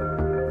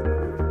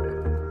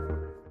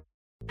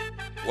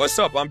 What's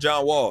up? I'm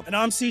John Wall. And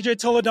I'm CJ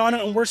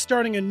Toledano, and we're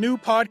starting a new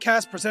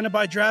podcast presented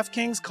by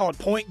DraftKings called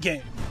Point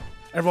Game.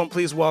 Everyone,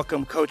 please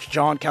welcome Coach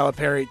John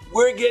Calipari.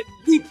 We're getting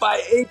beat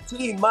by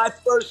 18. My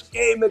first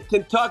game in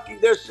Kentucky,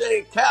 they're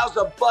saying Cal's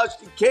a bust.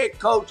 He can't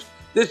coach.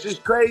 This is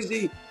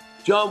crazy.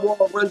 John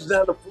Wall runs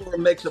down the floor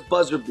and makes a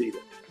buzzer beater.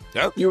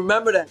 Yep. You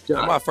remember that, John?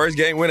 That's my first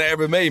game winner I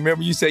ever made.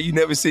 Remember you said you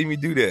never see me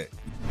do that.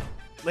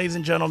 Ladies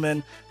and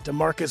gentlemen,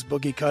 DeMarcus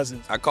Boogie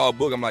Cousins. I called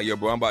Boog. I'm like, yo,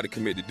 bro, I'm about to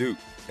commit to Duke.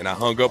 And I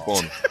hung up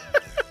on him.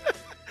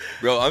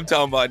 Bro, I'm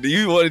talking about, do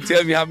you want to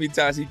tell me how many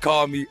times he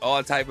called me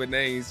all type of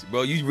names?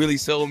 Bro, you really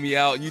sold me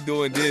out. You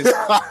doing this.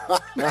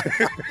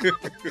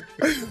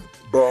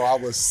 Bro, I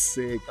was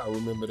sick. I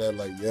remember that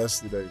like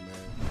yesterday, man.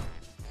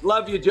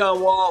 Love you,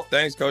 John Wall.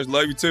 Thanks, Coach.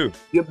 Love you, too.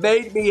 You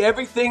made me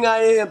everything I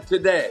am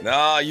today.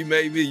 Nah, you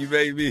made me. You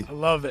made me. I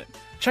love it.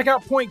 Check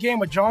out Point Game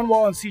with John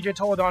Wall and CJ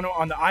Toledano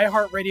on the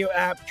iHeartRadio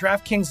app,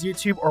 DraftKings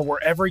YouTube, or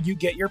wherever you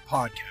get your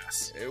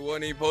podcasts. It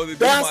wasn't even supposed to be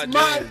That's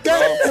my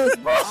game,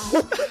 bro.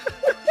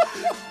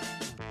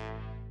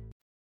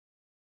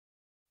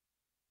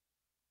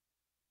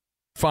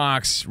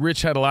 Fox,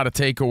 Rich had a lot of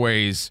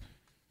takeaways.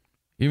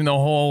 Even the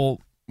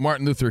whole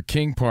Martin Luther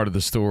King part of the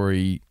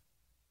story,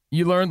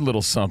 you learned a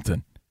little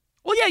something.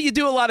 Well, yeah, you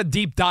do a lot of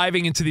deep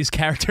diving into these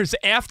characters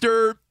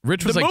after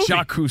Rich was the like movie.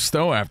 Jacques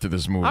Cousteau after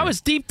this movie. I was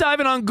deep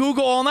diving on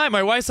Google all night.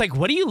 My wife's like,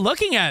 what are you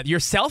looking at? Your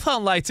cell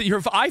phone lights, your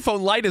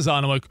iPhone light is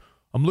on. I'm like,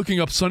 I'm looking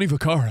up Sonny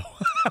Vaccaro.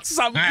 I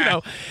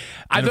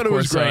thought it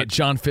was great.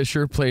 John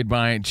Fisher, played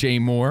by Jay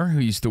Moore, who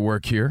used to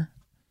work here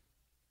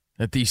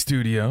at these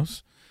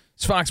studios.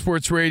 It's Fox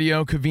Sports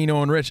Radio,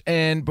 Covino and Rich.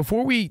 And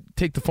before we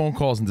take the phone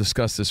calls and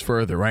discuss this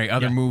further, right,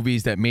 other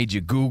movies that made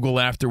you Google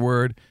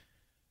afterward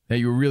that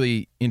you were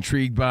really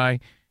intrigued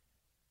by,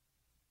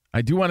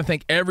 I do want to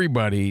thank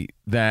everybody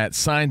that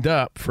signed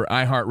up for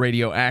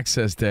iHeartRadio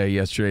Access Day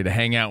yesterday to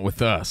hang out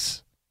with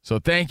us. So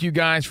thank you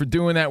guys for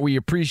doing that. We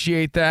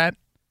appreciate that.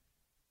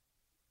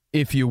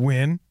 If you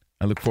win,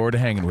 I look forward to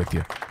hanging with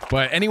you.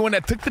 But anyone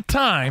that took the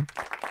time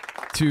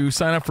to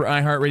sign up for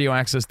iHeartRadio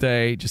Access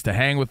Day, just to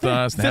hang with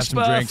us and have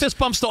some drinks. Fist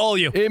bumps to all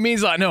you. It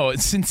means a lot. No,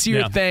 it's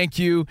sincere thank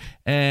you.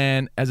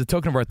 And as a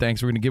token of our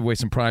thanks, we're going to give away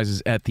some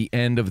prizes at the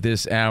end of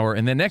this hour.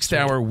 And then next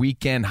hour,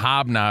 weekend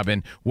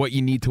hobnobbing, what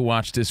you need to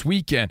watch this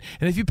weekend.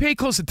 And if you pay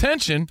close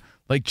attention,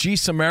 like G.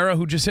 Samara,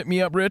 who just hit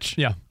me up, Rich,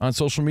 on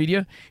social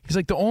media, he's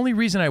like, the only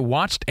reason I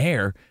watched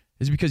Air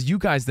is because you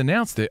guys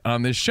announced it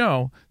on this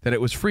show that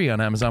it was free on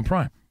Amazon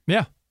Prime.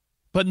 Yeah.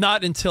 But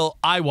not until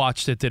I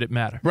watched it did it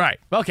matter. Right.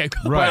 Okay.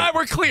 Right.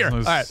 We're clear.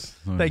 All right.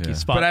 Thank you,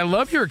 Spot. But I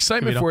love your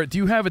excitement for it. Do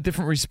you have a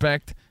different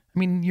respect? I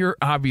mean, you're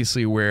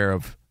obviously aware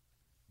of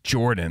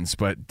Jordans,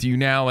 but do you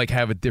now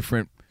have a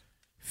different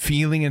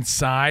feeling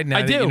inside now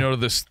that you know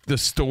the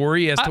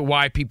story as to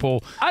why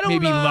people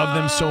maybe love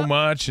them so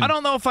much? I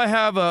don't know if I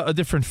have a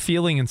different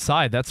feeling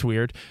inside. That's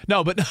weird.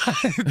 No, but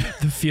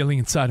the feeling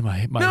inside of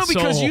my No,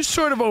 because soul. you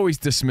sort of always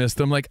dismissed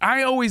them. Like,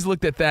 I always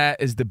looked at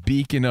that as the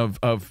beacon of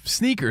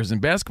sneakers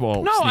and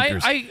basketball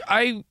sneakers.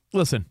 I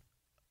listen,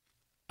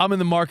 I'm in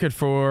the market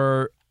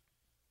for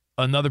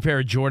another pair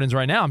of Jordans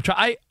right now.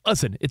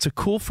 Listen, it's a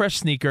cool, fresh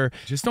sneaker.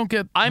 Just don't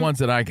get ones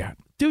that I got.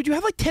 Dude, you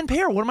have 10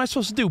 pair. What am I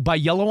supposed to do? Buy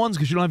yellow ones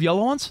because you don't have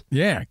yellow ones?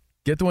 Yeah.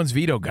 Get the ones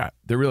Vito got.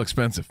 They're real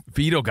expensive.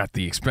 Vito got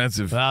the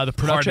expensive, the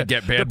production, hard to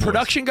get bad boys.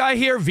 Production guy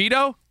here,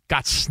 Vito,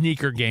 got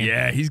sneaker game.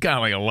 Yeah, he's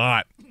got a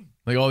lot.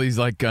 All these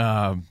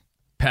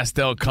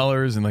pastel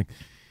colors and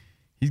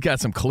he's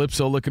got some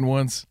Calypso-looking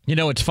ones. You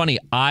know, it's funny.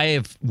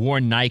 I've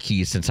worn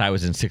Nikes since I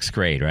was in 6th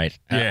grade, right?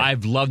 Yeah.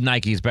 I've loved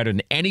Nikes better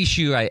than any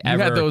shoe I ever...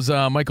 You had those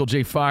Michael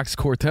J. Fox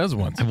Cortez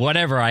ones.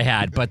 Whatever I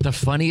had. But the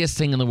funniest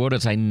thing in the world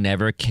is I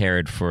never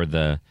cared for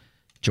the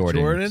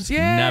Jordans.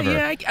 Yeah, Never.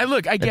 yeah.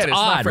 Look, I get It's it. It's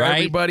odd, not for right?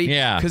 everybody.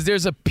 Yeah. Because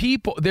there's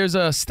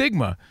a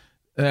stigma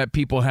that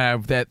people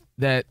have that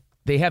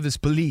they have this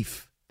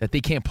belief that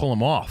they can't pull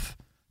them off.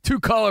 Too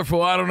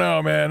colorful. I don't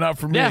know, man. Not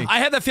for me. Yeah, I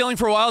had that feeling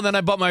for a while. And then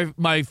I bought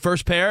my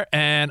first pair,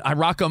 and I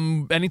rock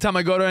them anytime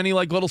I go to any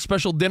like little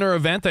special dinner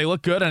event. They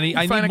look good, and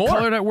I find need more. a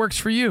color that works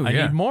for you. I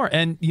need more.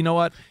 And you know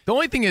what? The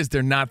only thing is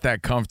they're not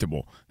that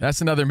comfortable. That's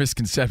another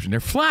misconception.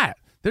 They're flat.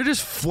 They're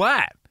just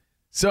flat.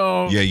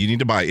 So yeah, you need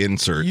to buy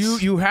inserts.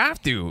 You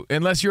have to,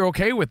 unless you're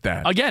okay with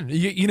that. Again,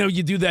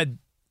 you do that.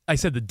 I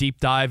said the deep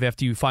dive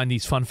after you find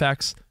these fun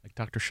facts, like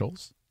Dr.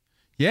 Scholl's.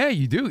 Yeah,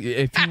 you do.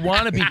 If you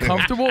want to be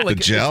comfortable, like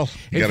the gel,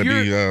 you got to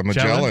be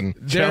Magellan.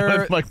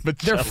 They're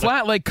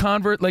flat like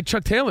Convert, like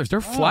Chuck Taylors. They're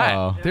flat.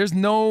 Oh. There's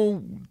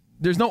no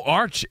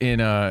arch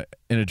in a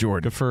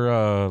Jordan. Good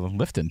for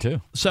lifting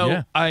too.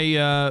 So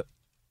yeah.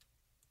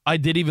 I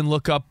did even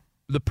look up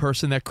the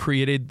person that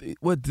created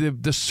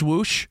the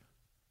swoosh.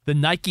 The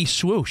Nike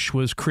swoosh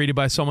was created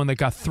by someone that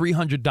got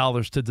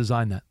 $300 to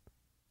design that.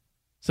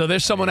 So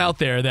there's someone out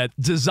there that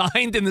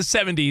designed in the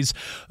 70s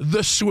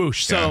the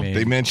swoosh. So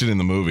they mentioned in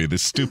the movie the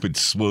stupid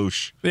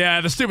swoosh.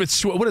 Yeah, the stupid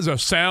swoosh. What is a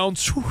sound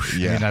swoosh?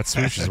 Yeah, I mean, that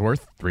swoosh is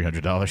worth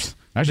 $300.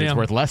 Actually, it's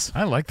worth less.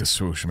 I like the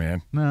swoosh,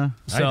 man. Nah,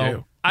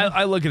 so I do.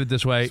 I look at it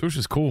this way. Swoosh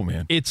is cool,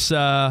 man. It's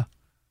the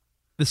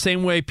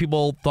same way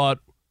people thought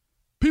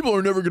people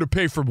are never going to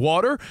pay for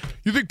water.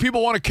 You think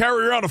people want to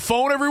carry around a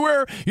phone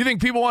everywhere? You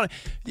think people want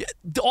to...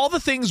 All the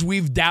things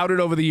we've doubted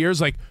over the years,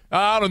 like,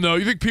 I don't know,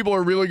 you think people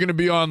are really going to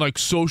be on, like,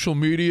 social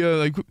media?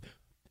 Like,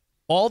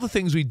 all the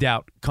things we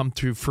doubt come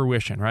to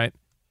fruition, right?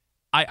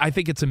 I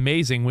think it's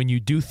amazing when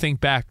you do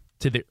think back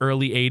to the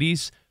early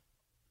 80s.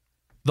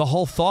 The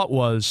whole thought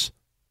was,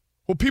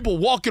 well, people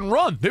walk and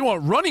run. They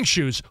want running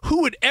shoes.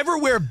 Who would ever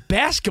wear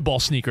basketball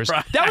sneakers?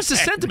 Right. That was the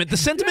sentiment. The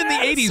sentiment in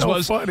the 80s so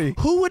was, funny.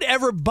 Who would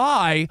ever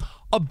buy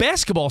a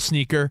basketball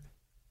sneaker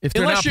if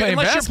they're unless not playing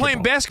you're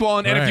playing basketball?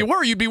 And if you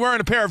were, you'd be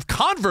wearing a pair of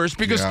Converse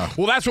because,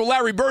 well, that's what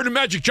Larry Bird and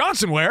Magic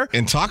Johnson wear.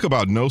 And talk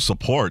about no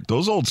support.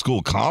 Those old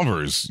school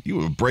Converse, you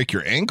would break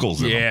your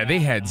ankles in them. They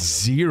had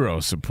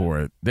zero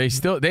support. They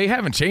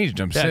haven't changed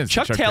them since.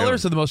 Chuck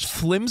Taylors are the most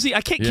flimsy.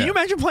 Can you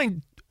imagine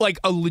playing like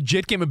a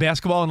legit game of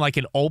basketball in like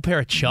an old pair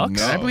of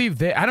Chucks? No. I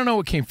believe I don't know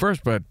what came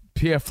first, but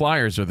PF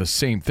Flyers are the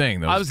same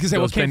thing. I was going to say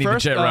what came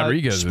first?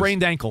 Rodriguez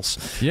sprained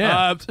ankles.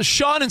 Yeah.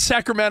 Sean in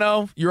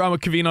Sacramento, you're on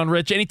with Covino and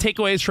Rich. Any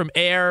takeaways from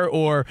Air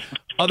or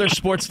other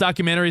sports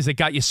documentaries that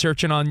got you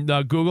searching on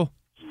Google?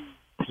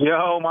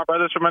 Yo, my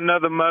brother's from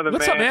another mother.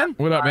 What's up, man?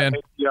 What up, man?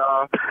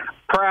 Y'all,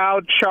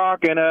 proud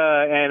Chalk and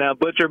a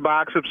Butcher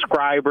Box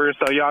subscriber.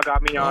 So y'all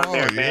got me on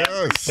there, man.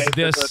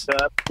 Yes.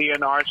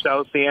 CNR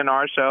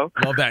show.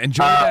 Love that.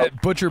 Enjoy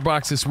that Butcher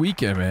Box this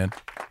weekend, man.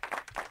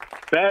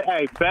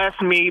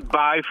 Best meat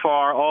by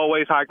far,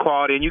 always high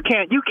quality, and you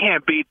can't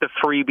beat the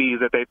freebies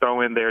that they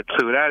throw in there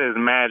too. That is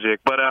magic.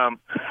 But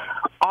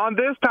on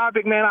this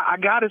topic, man, I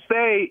gotta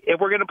say, if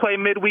we're gonna play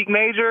midweek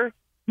major,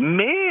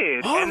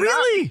 mid. Oh, and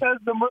really?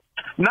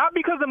 Not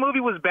because the movie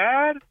was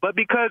bad, but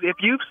because if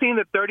you've seen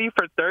the 30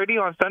 for 30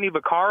 on Sonny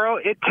Vaccaro,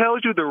 it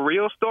tells you the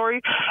real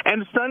story.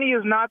 And Sonny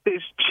is not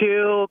this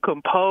chill,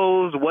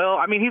 composed,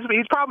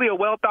 he's probably a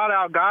well thought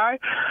out guy,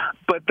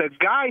 but the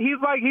guy, he's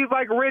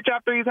like Rich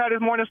after he's had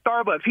his morning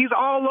Starbucks. He's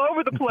all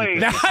over the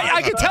place.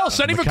 I can tell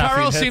Sonny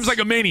Vaccaro seems like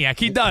a maniac.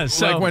 He does.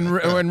 So. Like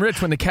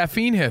when the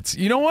caffeine hits.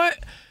 You know what?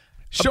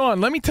 Sean,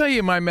 let me tell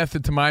you my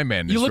method to my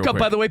madness. You look up,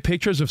 by the way,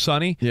 pictures of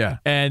Sonny. Yeah.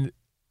 And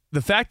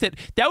the fact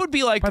that would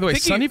be like. By the way,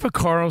 Sonny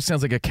Vaccaro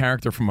sounds like a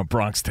character from A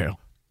Bronx Tale.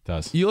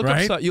 Does. You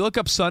look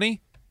up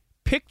Sonny.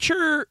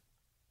 Picture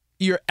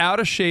your out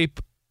of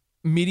shape,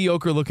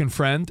 mediocre looking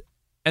friend,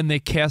 and they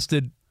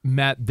casted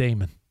Matt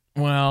Damon.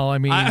 Well, I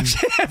mean,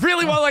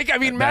 really well.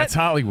 Matt. That's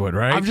Hollywood,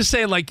 right? I'm just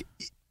saying, like.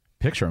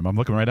 Picture him. I'm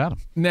looking right at him.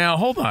 Now,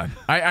 hold on.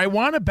 I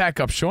want to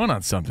back up Sean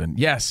on something.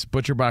 Yes,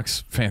 Butcher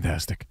Box,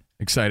 fantastic.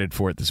 Excited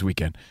for it this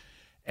weekend.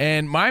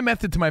 And my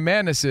method to my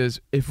madness is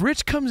if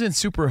Rich comes in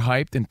super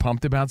hyped and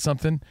pumped about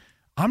something,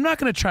 I'm not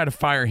going to try to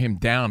fire him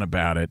down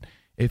about it.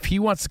 If he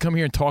wants to come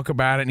here and talk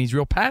about it and he's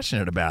real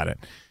passionate about it.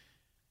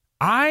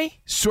 I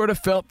sort of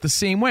felt the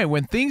same way.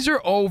 When things are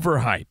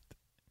overhyped,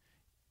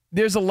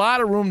 there's a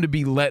lot of room to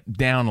be let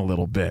down a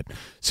little bit.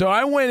 So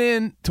I went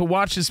in to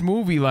watch this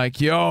movie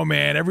like, yo,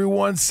 man,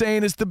 everyone's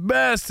saying it's the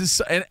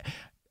best. And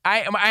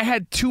I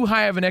had too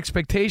high of an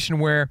expectation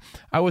where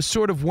I was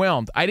sort of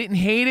whelmed. I didn't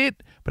hate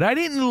it, but I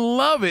didn't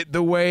love it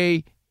the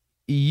way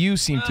you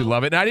seem to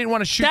love it. And I didn't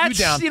want to shoot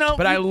you down,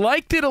 but I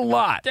liked it a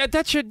lot.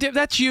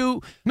 That's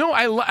you. No,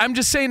 I'm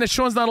just saying that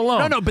Sean's not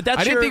alone. No, but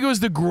that's I didn't think it was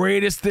the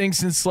greatest thing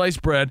since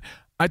sliced bread.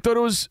 I thought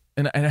it was,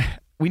 and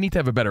we need to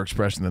have a better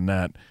expression than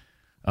that.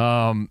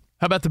 How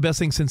about the best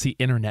thing since the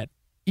internet?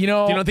 You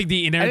know, you don't think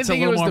the internet's a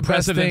little more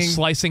impressive than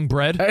slicing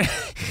bread?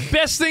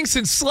 Best thing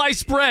since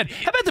sliced bread.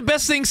 How about the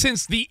best thing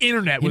since the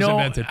internet was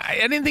invented? I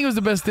didn't think it was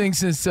the best thing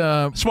since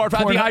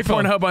smartphone, the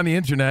iPhone. Pornhub on the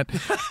internet.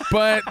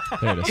 But,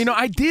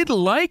 I did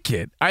like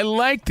it. I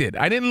liked it.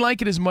 I didn't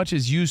like it as much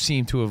as you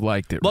seem to have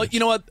liked it. Well, Rich. you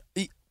know what?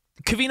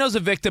 Covino's a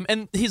victim,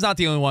 and he's not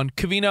the only one.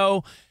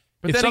 Covino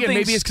But then again,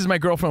 maybe it's because my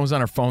girlfriend was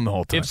on her phone the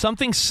whole time. If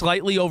something's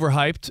slightly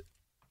overhyped,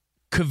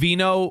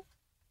 Covino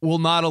will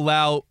not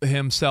allow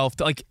himself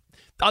to, like,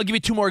 I'll give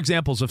you 2 more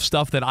examples of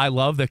stuff that I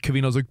love that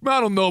Covino's like, I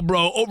don't know,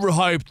 bro,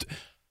 overhyped.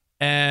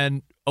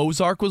 And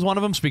Ozark was one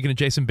of them, speaking of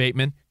Jason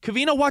Bateman.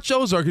 Covino watched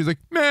Ozark. He's like,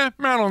 I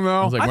don't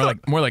know. I was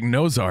like, more like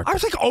Nozark. I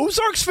was like,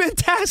 Ozark's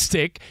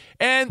fantastic.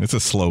 And it's a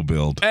slow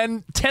build.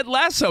 And Ted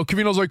Lasso,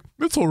 Covino's like,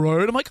 it's all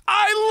right. I'm like,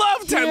 I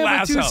love Ted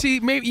Lasso. But dude, see,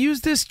 maybe use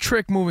this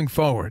trick moving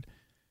forward.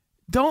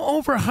 Don't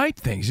overhype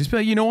things. Just be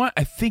like, you know what?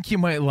 I think you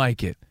might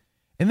like it.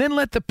 And then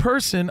let the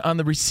person on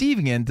the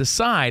receiving end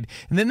decide,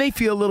 and then they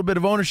feel a little bit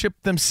of ownership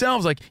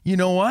themselves. Like, you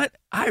know what?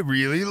 I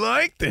really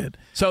liked it.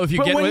 So if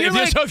you get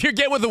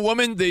with a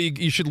woman,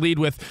 you should lead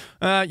with,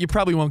 you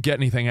probably won't get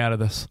anything out of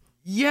this.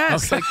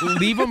 Yes, okay. like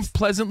leave them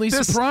pleasantly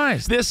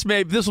surprised. This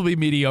will be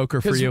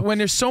mediocre for you. When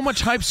there's so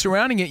much hype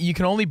surrounding it, you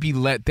can only be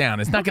let down.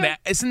 It's not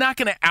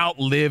gonna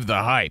outlive the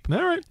hype.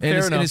 All right,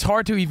 and it's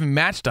hard to even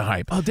match the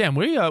hype. Oh damn,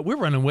 we're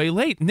running way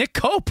late. Nick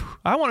Cope,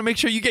 I want to make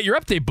sure you get your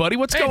update, buddy.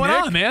 What's going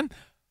on, man?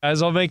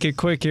 Guys, I'll make it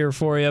quick here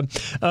for you.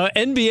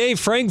 NBA,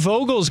 Frank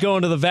Vogel's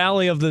going to the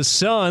Valley of the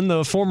Sun.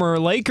 The former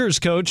Lakers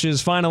coach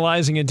is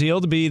finalizing a deal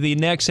to be the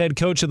next head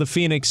coach of the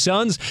Phoenix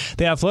Suns.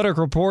 The Athletic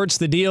reports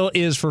the deal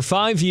is for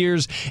 5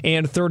 years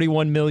and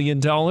 $31 million.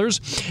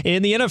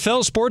 In the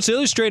NFL, Sports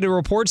Illustrated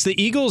reports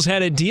the Eagles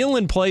had a deal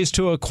in place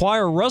to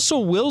acquire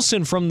Russell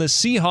Wilson from the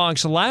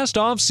Seahawks last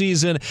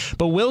offseason,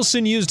 but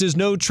Wilson used his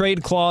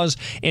no-trade clause,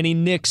 and he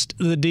nixed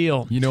the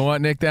deal. You know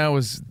what, Nick? That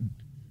was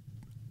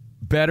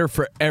better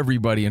for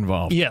everybody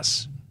involved.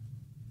 Yes.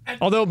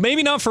 Although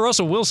maybe not for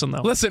Russell Wilson,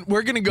 though. Listen,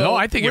 we're going to go. No,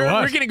 I think we're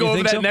was. going to go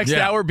over that next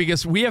hour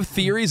because we have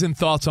theories and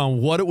thoughts on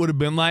what it would have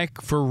been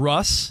like for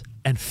Russ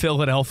and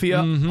Philadelphia.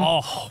 Mm-hmm.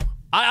 Oh,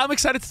 I'm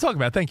excited to talk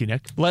about it. Thank you,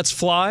 Nick. Let's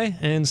fly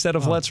instead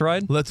of let's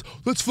ride. Let's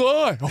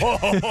fly.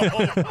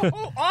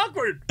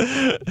 Awkward.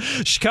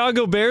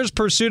 Chicago Bears'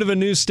 pursuit of a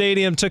new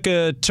stadium took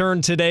a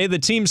turn today. The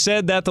team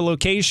said that the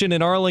location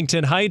in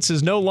Arlington Heights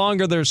is no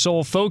longer their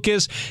sole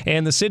focus,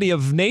 and the city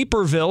of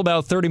Naperville,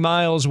 about 30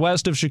 miles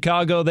west of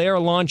Chicago, they are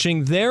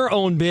launching their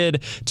own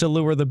bid to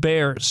lure the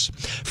Bears.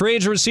 Free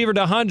agent receiver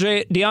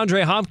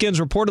DeAndre Hopkins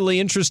reportedly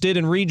interested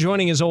in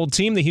rejoining his old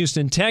team, the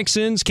Houston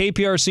Texans.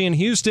 KPRC in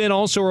Houston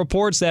also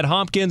reports that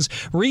Hopkins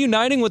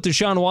reuniting with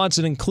Deshaun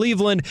Watson in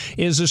Cleveland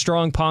is a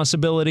strong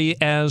possibility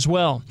as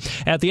well.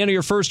 At the end of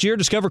your first year,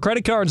 Discover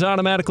credit cards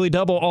automatically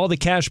double all the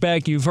cash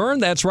back you've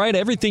earned. That's right,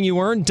 everything you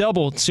earn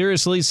doubled.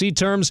 Seriously, see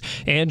terms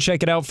and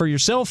check it out for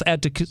yourself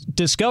at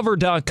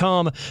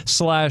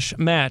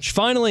discover.com/match.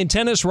 Finally, in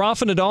tennis,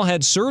 Rafa Nadal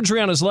had surgery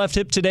on his left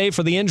hip today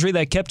for the injury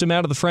that kept him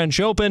out of the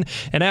French Open.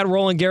 And at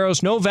Roland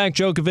Garros, Novak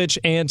Djokovic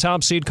and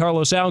top seed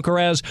Carlos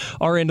Alcaraz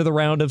are into the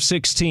round of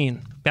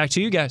 16. Back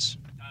to you guys.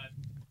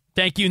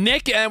 Thank you,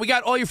 Nick. And we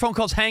got all your phone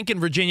calls. Hank in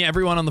Virginia,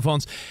 everyone on the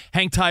phones.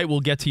 Hang tight. We'll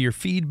get to your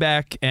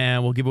feedback,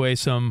 and we'll give away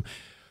some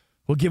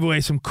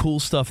cool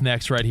stuff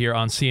next right here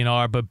on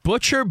CNR. But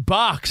Butcher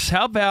Box,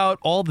 how about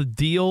all the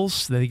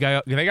deals that they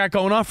got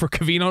going on for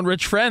Covino and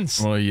Rich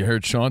Friends? Well, you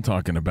heard Sean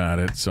talking about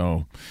it,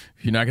 so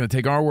if you're not going to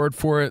take our word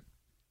for it,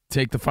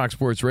 take the Fox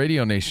Sports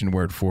Radio Nation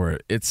word for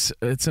it. It's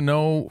a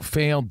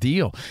no-fail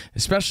deal,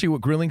 especially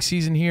with grilling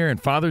season here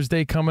and Father's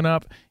Day coming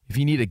up. If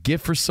you need a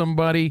gift for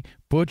somebody,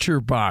 Butcher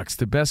Box,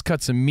 the best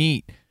cuts of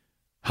meat,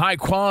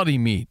 high-quality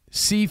meat,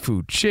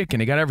 seafood, chicken.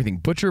 They got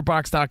everything.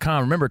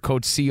 ButcherBox.com. Remember,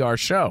 code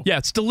CR-SHOW. Yeah,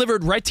 it's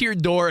delivered right to your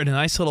door in a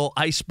nice little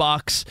ice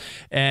box.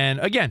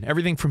 And, again,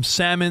 everything from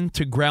salmon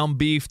to ground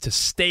beef to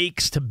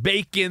steaks to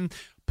bacon,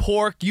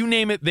 pork, you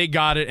name it, they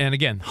got it. And,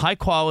 again, high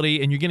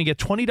quality, and you're going to get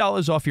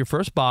 $20 off your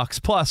first box.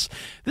 Plus,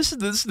 this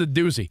is the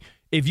doozy.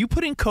 If you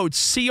put in code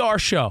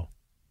CR-SHOW,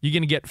 you're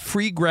going to get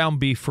free ground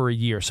beef for a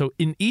year. So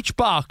in each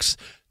box,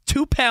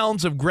 2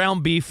 pounds of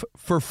ground beef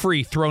for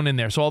free thrown in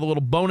there. So all the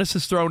little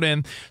bonuses thrown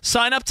in.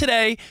 Sign up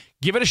today.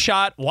 Give it a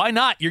shot. Why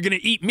not? You're going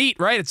to eat meat,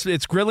 right?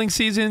 It's grilling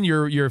season.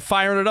 You're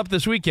firing it up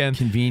this weekend.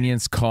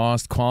 Convenience,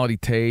 cost, quality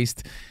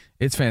taste.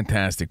 It's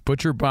fantastic.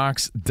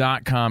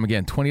 ButcherBox.com.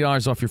 Again,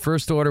 $20 off your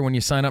first order when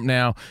you sign up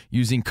now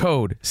using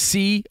code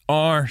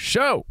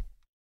CR-SHOW.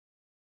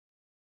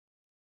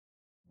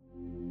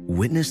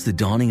 Witness the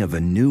dawning of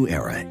a new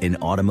era in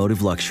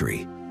automotive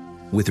luxury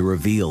with a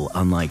reveal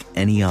unlike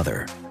any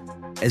other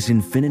as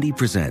Infiniti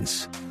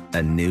presents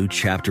a new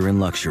chapter in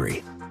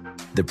luxury,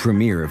 the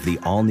premiere of the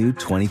all-new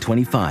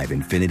 2025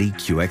 Infiniti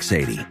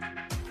QX80.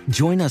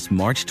 Join us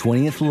March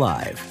 20th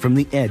live from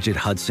the Edge at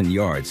Hudson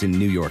Yards in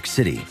New York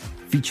City,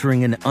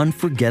 featuring an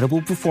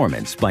unforgettable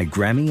performance by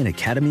Grammy and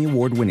Academy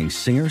Award-winning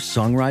singer,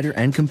 songwriter,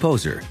 and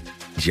composer,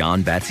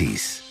 Jon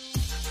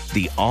Batiste.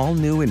 The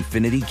all-new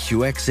Infiniti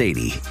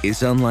QX80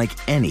 is unlike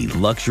any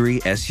luxury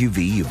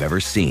SUV you've ever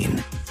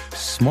seen.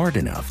 Smart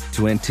enough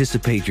to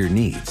anticipate your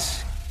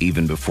needs,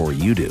 even before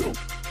you do.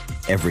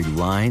 Every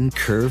line,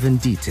 curve,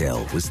 and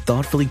detail was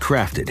thoughtfully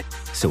crafted,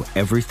 so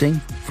everything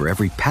for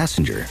every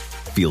passenger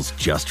feels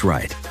just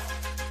right.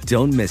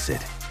 Don't miss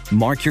it.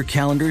 Mark your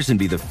calendars and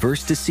be the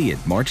first to see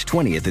it March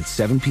 20th at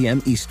 7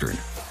 p.m. Eastern,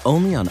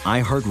 only on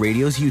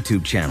iHeartRadio's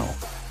YouTube channel.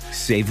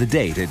 Save the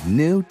date at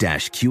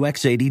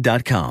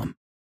new-QX80.com.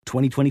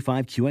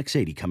 2025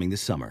 QX80 coming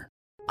this summer.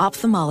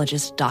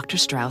 Ophthalmologist Dr.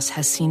 Strauss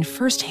has seen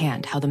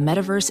firsthand how the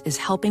metaverse is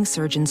helping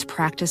surgeons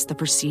practice the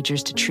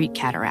procedures to treat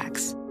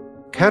cataracts.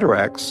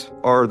 Cataracts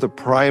are the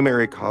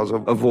primary cause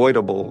of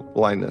avoidable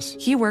blindness.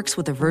 He works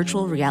with a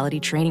virtual reality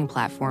training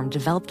platform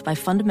developed by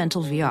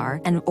Fundamental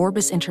VR and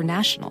Orbis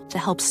International to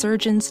help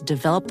surgeons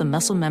develop the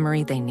muscle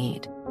memory they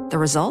need. The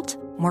result?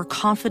 More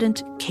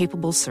confident,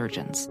 capable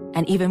surgeons.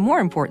 And even more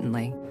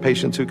importantly,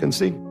 patients who can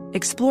see.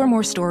 Explore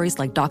more stories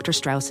like Dr.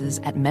 Strauss's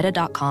at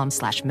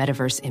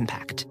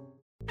meta.com/metaverseimpact.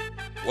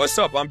 What's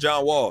up? I'm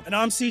John Wall. And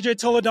I'm CJ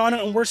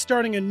Toledano, and we're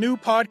starting a new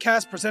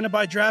podcast presented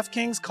by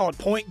DraftKings called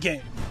Point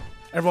Game.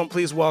 Everyone,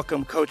 please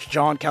welcome Coach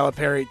John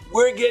Calipari.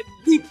 We're getting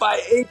beat by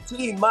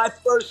 18. My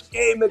first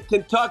game in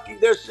Kentucky,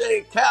 they're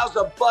saying Cal's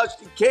a bust.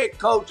 He can't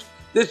coach.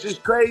 This is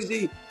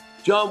crazy.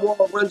 John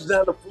Wall runs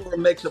down the floor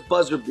and makes a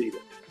buzzer beater.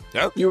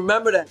 Yep. You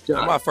remember that, John?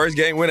 That's my first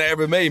game winner I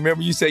ever made.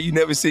 Remember you said you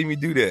never see me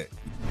do that.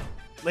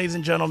 Ladies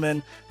and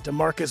gentlemen,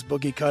 DeMarcus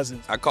Boogie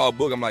Cousins. I called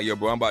Boog. I'm like, yo,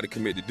 bro, I'm about to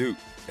commit to Duke.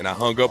 And I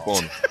hung up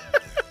on him.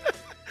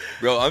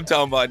 Bro, I'm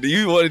talking about, do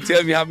you want to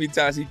tell me how many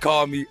times he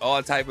called me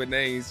all type of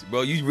names?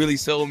 Bro, you really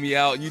sold me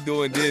out. You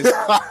doing this.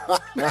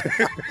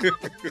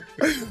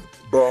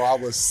 Bro, I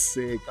was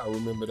sick. I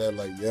remember that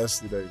like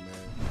yesterday, man.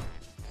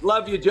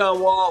 Love you,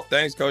 John Wall.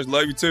 Thanks, Coach.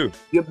 Love you, too.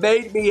 You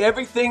made me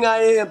everything I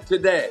am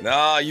today.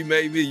 Nah, you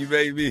made me. You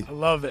made me. I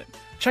love it.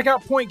 Check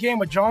out Point Game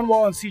with John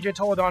Wall and CJ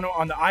Toledano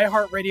on the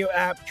iHeartRadio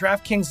app,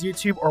 DraftKings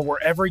YouTube, or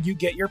wherever you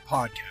get your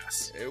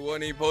podcasts. It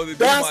wasn't even supposed to be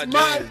That's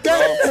my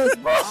dance,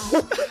 bro.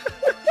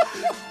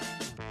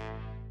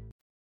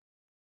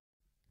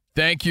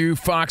 Thank you,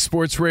 Fox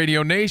Sports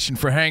Radio Nation,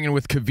 for hanging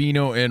with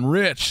Covino and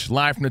Rich,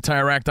 live from the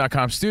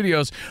TireRack.com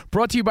studios.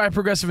 Brought to you by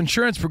Progressive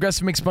Insurance.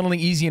 Progressive makes bundling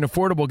easy and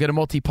affordable. Get a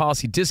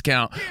multi-policy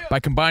discount by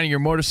combining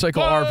your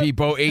motorcycle, RV,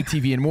 boat,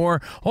 ATV, and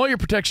more. All your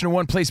protection in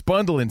one place.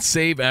 Bundle and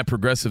save at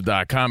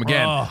Progressive.com.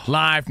 Again,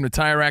 live from the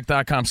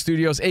TireRack.com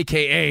studios,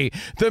 a.k.a.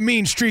 the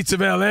mean streets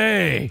of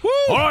L.A.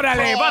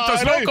 Orale,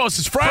 Vatos Locos,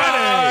 it's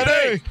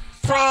Friday.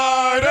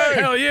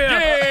 Hell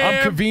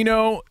yeah. I'm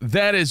Covino.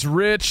 That is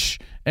Rich.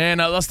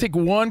 And let's take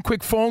one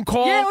quick phone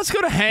call. Yeah, let's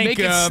go to Hank. Make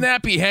it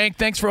snappy, Hank.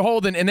 Thanks for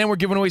holding. And then we're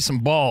giving away some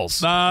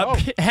balls.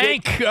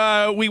 Hank,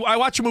 I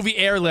watched your movie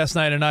Air last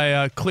night, and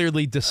I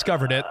clearly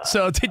discovered it.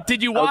 So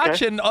did you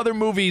watch and other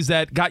movies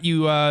that got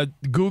you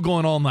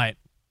Googling all night?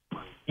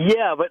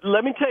 Yeah, but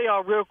let me tell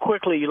y'all real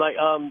quickly, like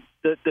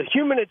the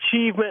human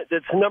achievement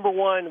that's number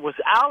one was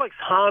Alex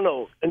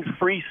Honnold in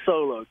Free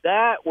Solo.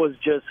 That was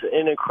just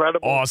an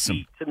incredible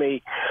feat to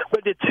me.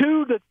 But the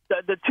two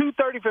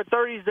 30 for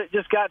 30s that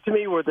just got to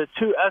me were the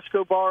two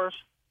Escobars,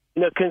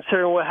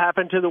 considering what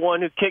happened to the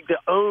one who kicked the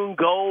own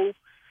goal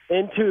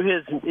into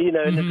his, in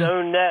his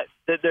own net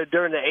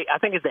during I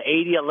think it's the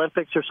 80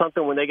 Olympics or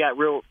something when they got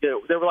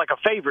they were like a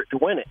favorite to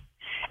win it.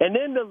 And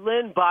then the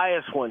Len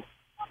Bias one,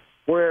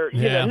 where,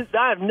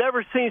 I've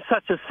never seen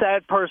such a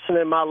sad person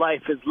in my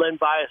life as Len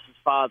Bias's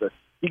father.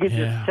 You could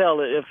just tell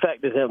it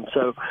affected him.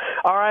 So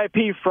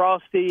R.I.P.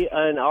 Frosty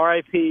and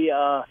R.I.P.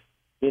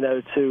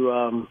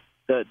 To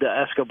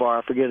the Escobar.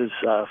 I forget his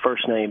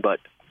first name, but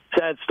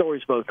sad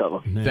stories, both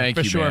of them.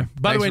 Thank you, man.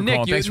 By the way,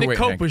 Nick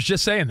Cope was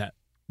just saying that.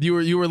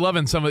 You were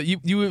loving some of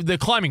you the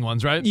climbing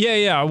ones, right?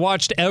 Yeah. I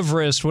watched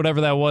Everest,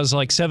 whatever that was,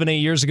 like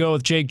 7-8 years ago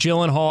with Jake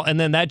Gyllenhaal, and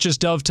then that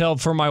just dovetailed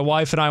for my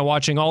wife and I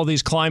watching all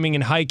these climbing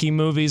and hiking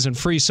movies, and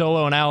Free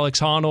Solo and Alex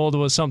Honnold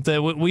was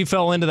something we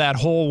fell into that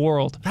whole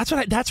world.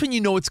 That's when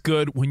you know it's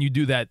good, when you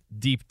do that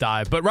deep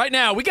dive. But right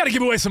now, we got to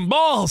give away some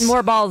balls.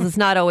 More balls is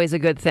not always a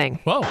good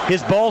thing. Whoa.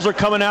 His balls are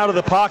coming out of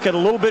the pocket a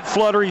little bit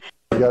fluttery.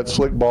 You got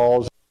slick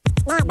balls.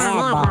 Bad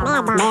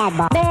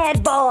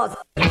balls.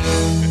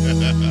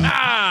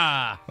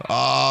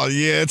 Oh,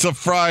 yeah, it's a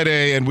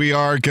Friday, and we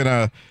are going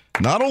to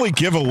not only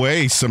give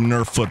away some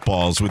Nerf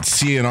footballs with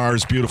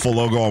CNR's beautiful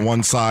logo on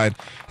one side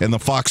and the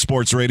Fox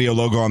Sports Radio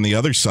logo on the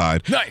other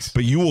side. Nice.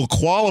 But you will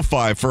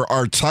qualify for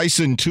our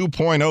Tyson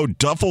 2.0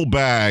 duffel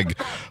bag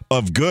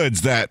of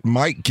goods that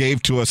Mike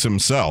gave to us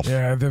himself.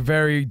 Yeah, the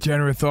very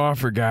generous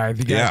offer, guys.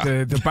 You got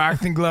the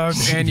boxing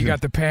gloves, and you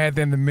got the pads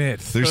and the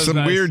mitts. There's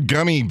some weird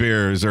gummy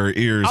bears or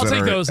ears that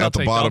are at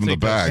the bottom of the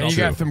bag. And you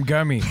got some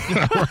gummy.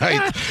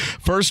 Right.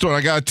 First one,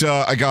 I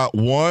got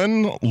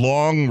one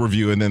long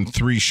review and then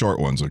 3 short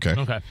ones, okay?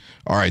 Okay.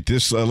 All right,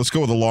 this let's go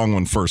with the long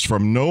one first.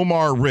 From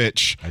Nomar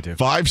Rich,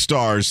 5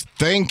 stars.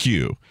 Thank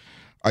you.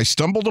 I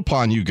stumbled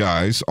upon you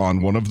guys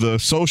on one of the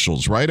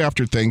socials right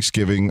after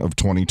Thanksgiving of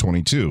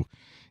 2022.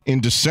 In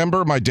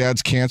December, my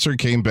dad's cancer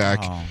came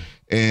back,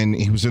 and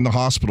he was in the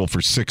hospital for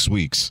 6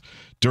 weeks.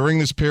 During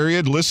this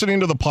period,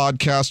 listening to the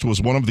podcast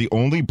was one of the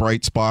only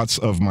bright spots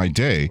of my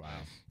day. Wow.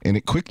 and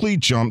it quickly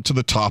jumped to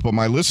the top of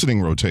my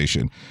listening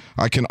rotation.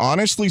 I can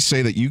honestly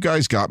say that you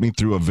guys got me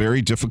through a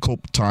very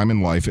difficult time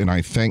in life, and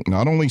I thank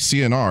not only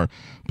CNR,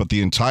 but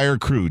the entire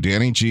crew,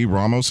 Danny G,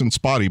 Ramos, and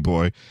Spotty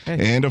Boy,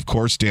 and, of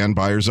course, Dan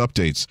Byers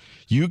Updates.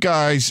 You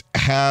guys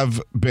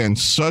have been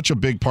such a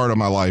big part of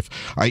my life.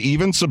 I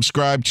even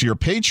subscribe to your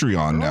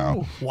Patreon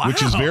now,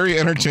 which is very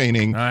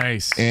entertaining.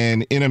 Nice.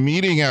 And in a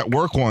meeting at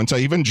work once, I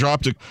even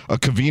dropped a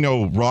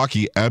Covino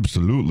Rocky,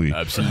 absolutely.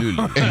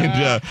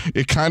 And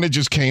it kind of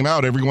just came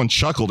out. Everyone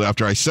chuckled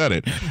after I said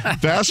it.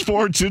 Fast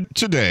forward to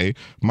today,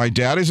 my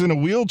dad is in a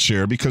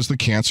wheelchair because the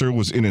cancer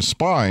was in his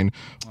spine,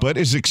 but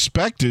is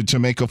expected to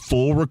make a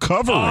full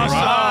recovery.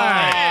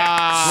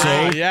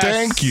 So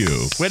thank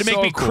you. Way to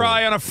make me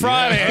cry on a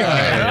Friday.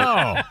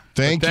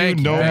 Thank you,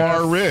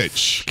 Nomar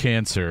Rich.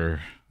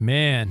 Cancer.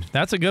 Man,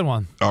 that's a good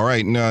one. All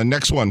right,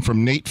 next one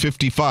from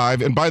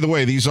Nate55. And by the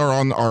way, these are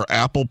on our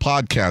Apple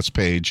Podcast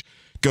page.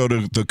 Go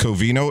to the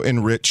Covino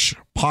and Rich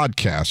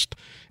podcast.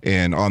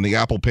 And on the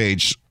Apple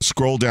page,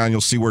 scroll down,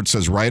 you'll see where it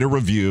says write a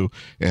review,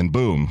 and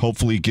boom,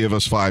 hopefully give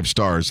us 5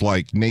 stars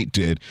like Nate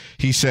did.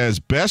 He says,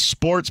 best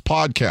sports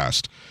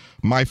podcast.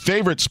 My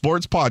favorite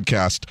sports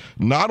podcast,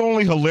 not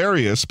only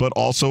hilarious, but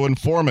also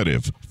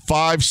informative.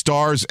 5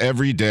 stars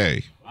every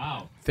day.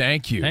 Wow.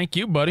 Thank you. Thank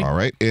you, buddy. All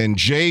right. And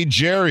Jay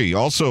Jerry,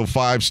 also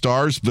 5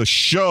 stars. The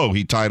show,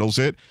 he titles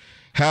it.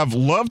 Have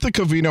loved the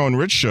Covino and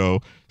Rich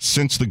show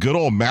since the good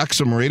old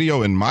Maxim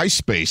Radio and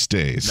MySpace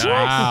days.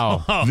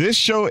 Wow. This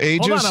show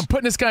ages... Hold on, I'm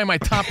putting this guy in my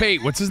top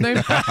 8. What's his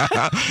name?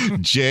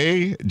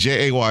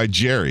 J-A-Y,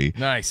 Jerry.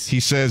 Nice. He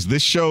says,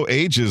 this show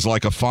ages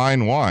like a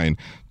fine wine,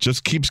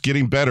 just keeps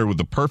getting better with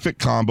the perfect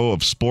combo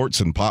of sports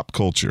and pop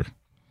culture.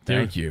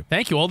 Thank you.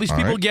 Thank you. All these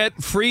people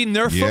get free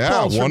Nerf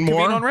footballs one from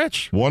more. Covino and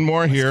Rich. One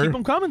more here. Keep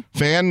them coming.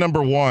 Fan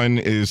number 1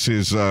 is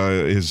his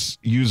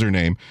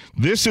username.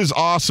 This is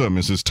awesome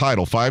is his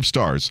title, 5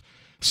 stars.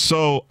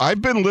 So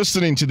I've been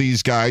listening to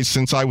these guys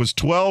since I was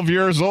 12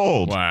 years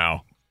old.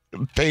 Wow.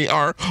 They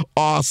are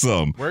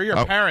awesome. Where are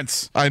your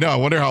parents? I know. I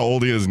wonder how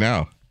old he is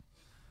now.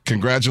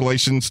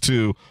 Congratulations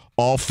to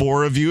all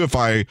 4 of you. If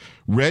I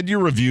read your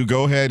review,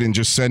 go ahead and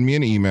just send me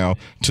an email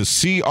to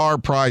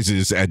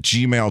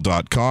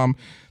crprizes@gmail.com.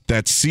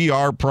 That's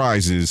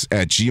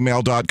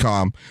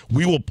crprizes@gmail.com.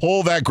 We will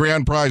pull that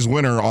grand prize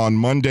winner on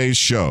Monday's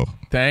show.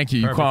 Thank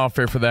you. You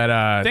qualify for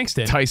that Thanks,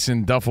 Dave.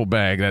 Tyson duffel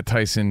bag, that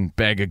Tyson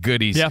bag of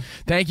goodies. Yeah.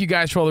 Thank you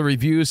guys for all the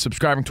reviews,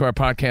 subscribing to our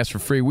podcast for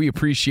free. We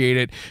appreciate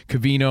it.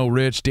 Covino,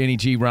 Rich, Danny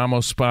G,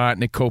 Ramos, Spot,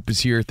 Nick Cope is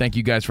here. Thank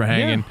you guys for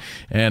hanging. Yeah.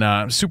 And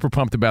I'm super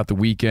pumped about the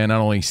weekend.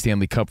 Not only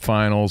Stanley Cup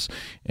Finals,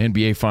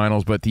 NBA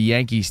Finals, but the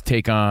Yankees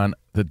take on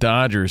the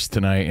Dodgers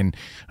tonight. And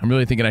I'm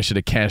really thinking I should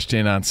have cashed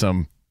in on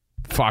some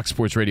Fox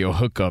Sports Radio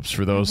hookups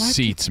for those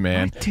seats,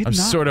 man. I'm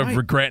sort of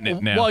regretting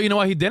it now. Well, you know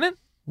why he didn't?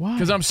 Why?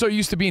 Because I'm so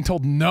used to being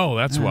told no.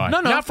 That's why.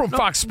 No, not from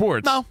Fox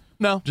Sports.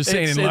 No. Just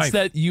saying in life. It's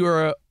that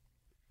you're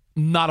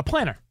not a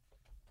planner.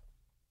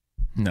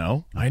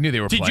 No, I knew they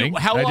were playing.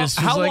 How long did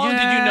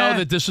you know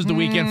that this was the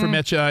weekend for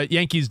Mitch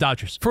Yankees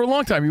Dodgers? For a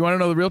long time. You want to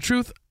know the real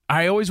truth?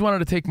 I always wanted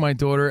to take my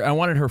daughter. I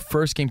wanted her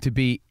first game to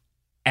be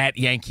at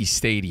Yankee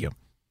Stadium.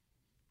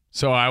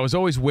 So I was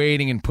always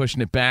waiting and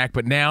pushing it back.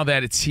 But now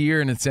that it's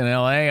here and it's in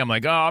L.A., I'm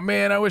like, oh,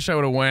 man, I wish I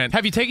would have went.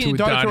 Have you taken your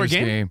daughter to a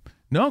game?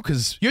 No,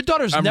 because your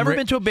daughter's never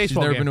been to a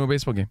baseball game. She's never been to a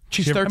baseball game.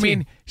 She's 13. I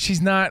mean,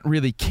 she's not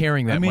really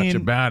caring that much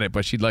about it,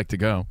 but she'd like to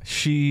go.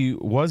 She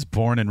was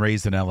born and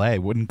raised in L.A.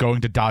 Wouldn't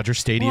going to Dodger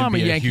Stadium I'm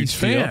be a Yankees huge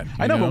fan? deal?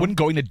 I know, but wouldn't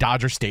going to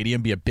Dodger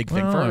Stadium be a big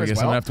thing for her I guess as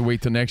well? I'm going to have to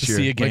wait till next year.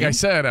 See a game? Like I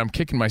said, I'm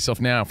kicking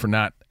myself now for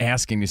not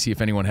asking to see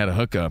if anyone had a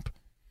hookup.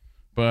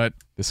 But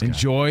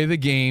enjoy the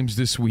games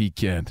this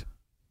weekend.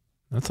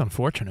 That's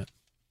unfortunate.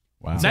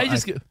 Wow. Now I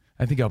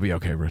think I'll be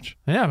okay, Rich.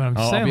 Yeah, but I'm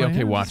just saying. I'll be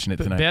okay watching it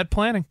tonight. Bad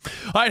planning.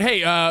 All right,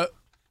 hey, a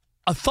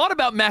thought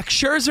about Max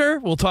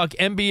Scherzer. We'll talk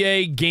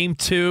NBA Game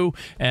 2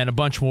 and a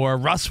bunch more.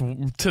 Russ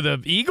to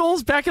the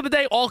Eagles back in the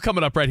day. All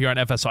coming up right here on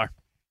FSR.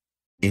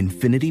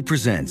 Infiniti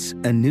presents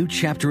a new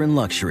chapter in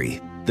luxury.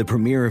 The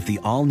premiere of the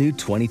all-new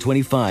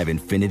 2025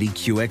 Infiniti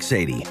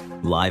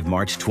QX80. Live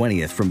March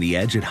 20th from the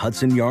Edge at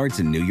Hudson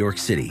Yards in New York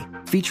City.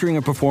 Featuring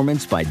a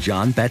performance by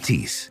John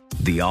Batiste.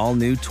 The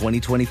all-new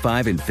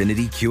 2025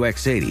 Infiniti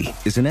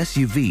QX80 is an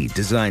SUV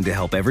designed to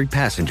help every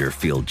passenger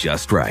feel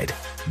just right.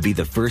 Be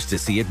the first to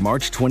see it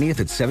March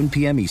 20th at 7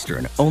 p.m.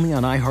 Eastern, only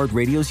on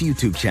iHeartRadio's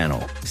YouTube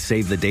channel.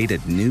 Save the date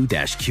at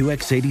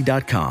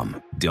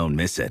new-QX80.com. Don't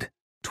miss it.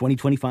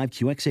 2025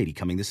 QX80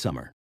 coming this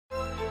summer.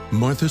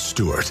 Martha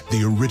Stewart,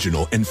 the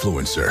original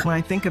influencer. When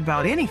I think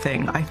about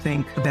anything, I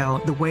think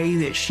about the way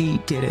that she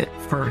did it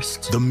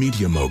first. The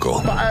media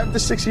mogul. 5 to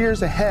 6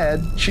 years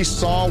ahead, she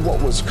saw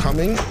what was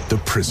coming.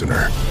 The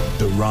prisoner.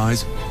 The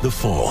rise, the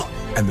fall,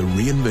 and the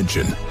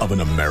reinvention of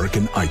an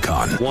American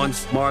icon.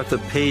 Once Martha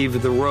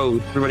paved the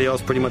road, everybody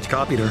else pretty much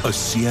copied her. A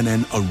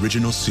CNN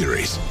original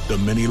series, The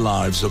Many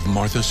Lives of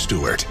Martha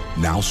Stewart,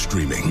 now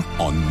streaming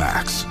on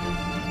Max.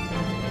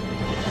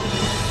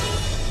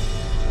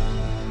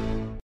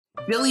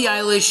 Billie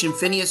Eilish and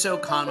Phineas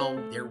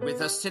O'Connell, they're with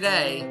us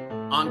today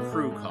on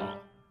Crew Call.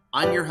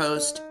 I'm your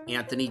host,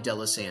 Anthony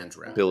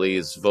D'Alessandro.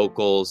 Billy's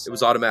vocals, it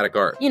was automatic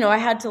art. You know, I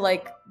had to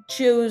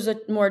choose a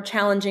more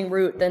challenging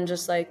route than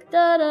just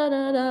da da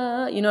da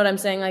da. You know what I'm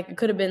saying? It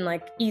could have been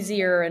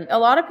easier. And a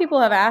lot of people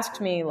have asked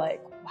me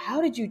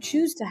how did you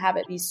choose to have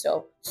it be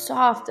so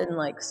soft and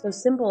so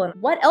simple? And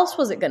what else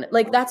was it gonna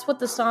that's what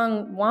the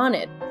song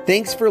wanted.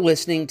 Thanks for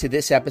listening to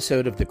this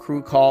episode of the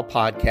Crew Call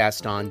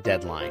podcast on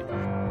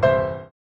Deadline.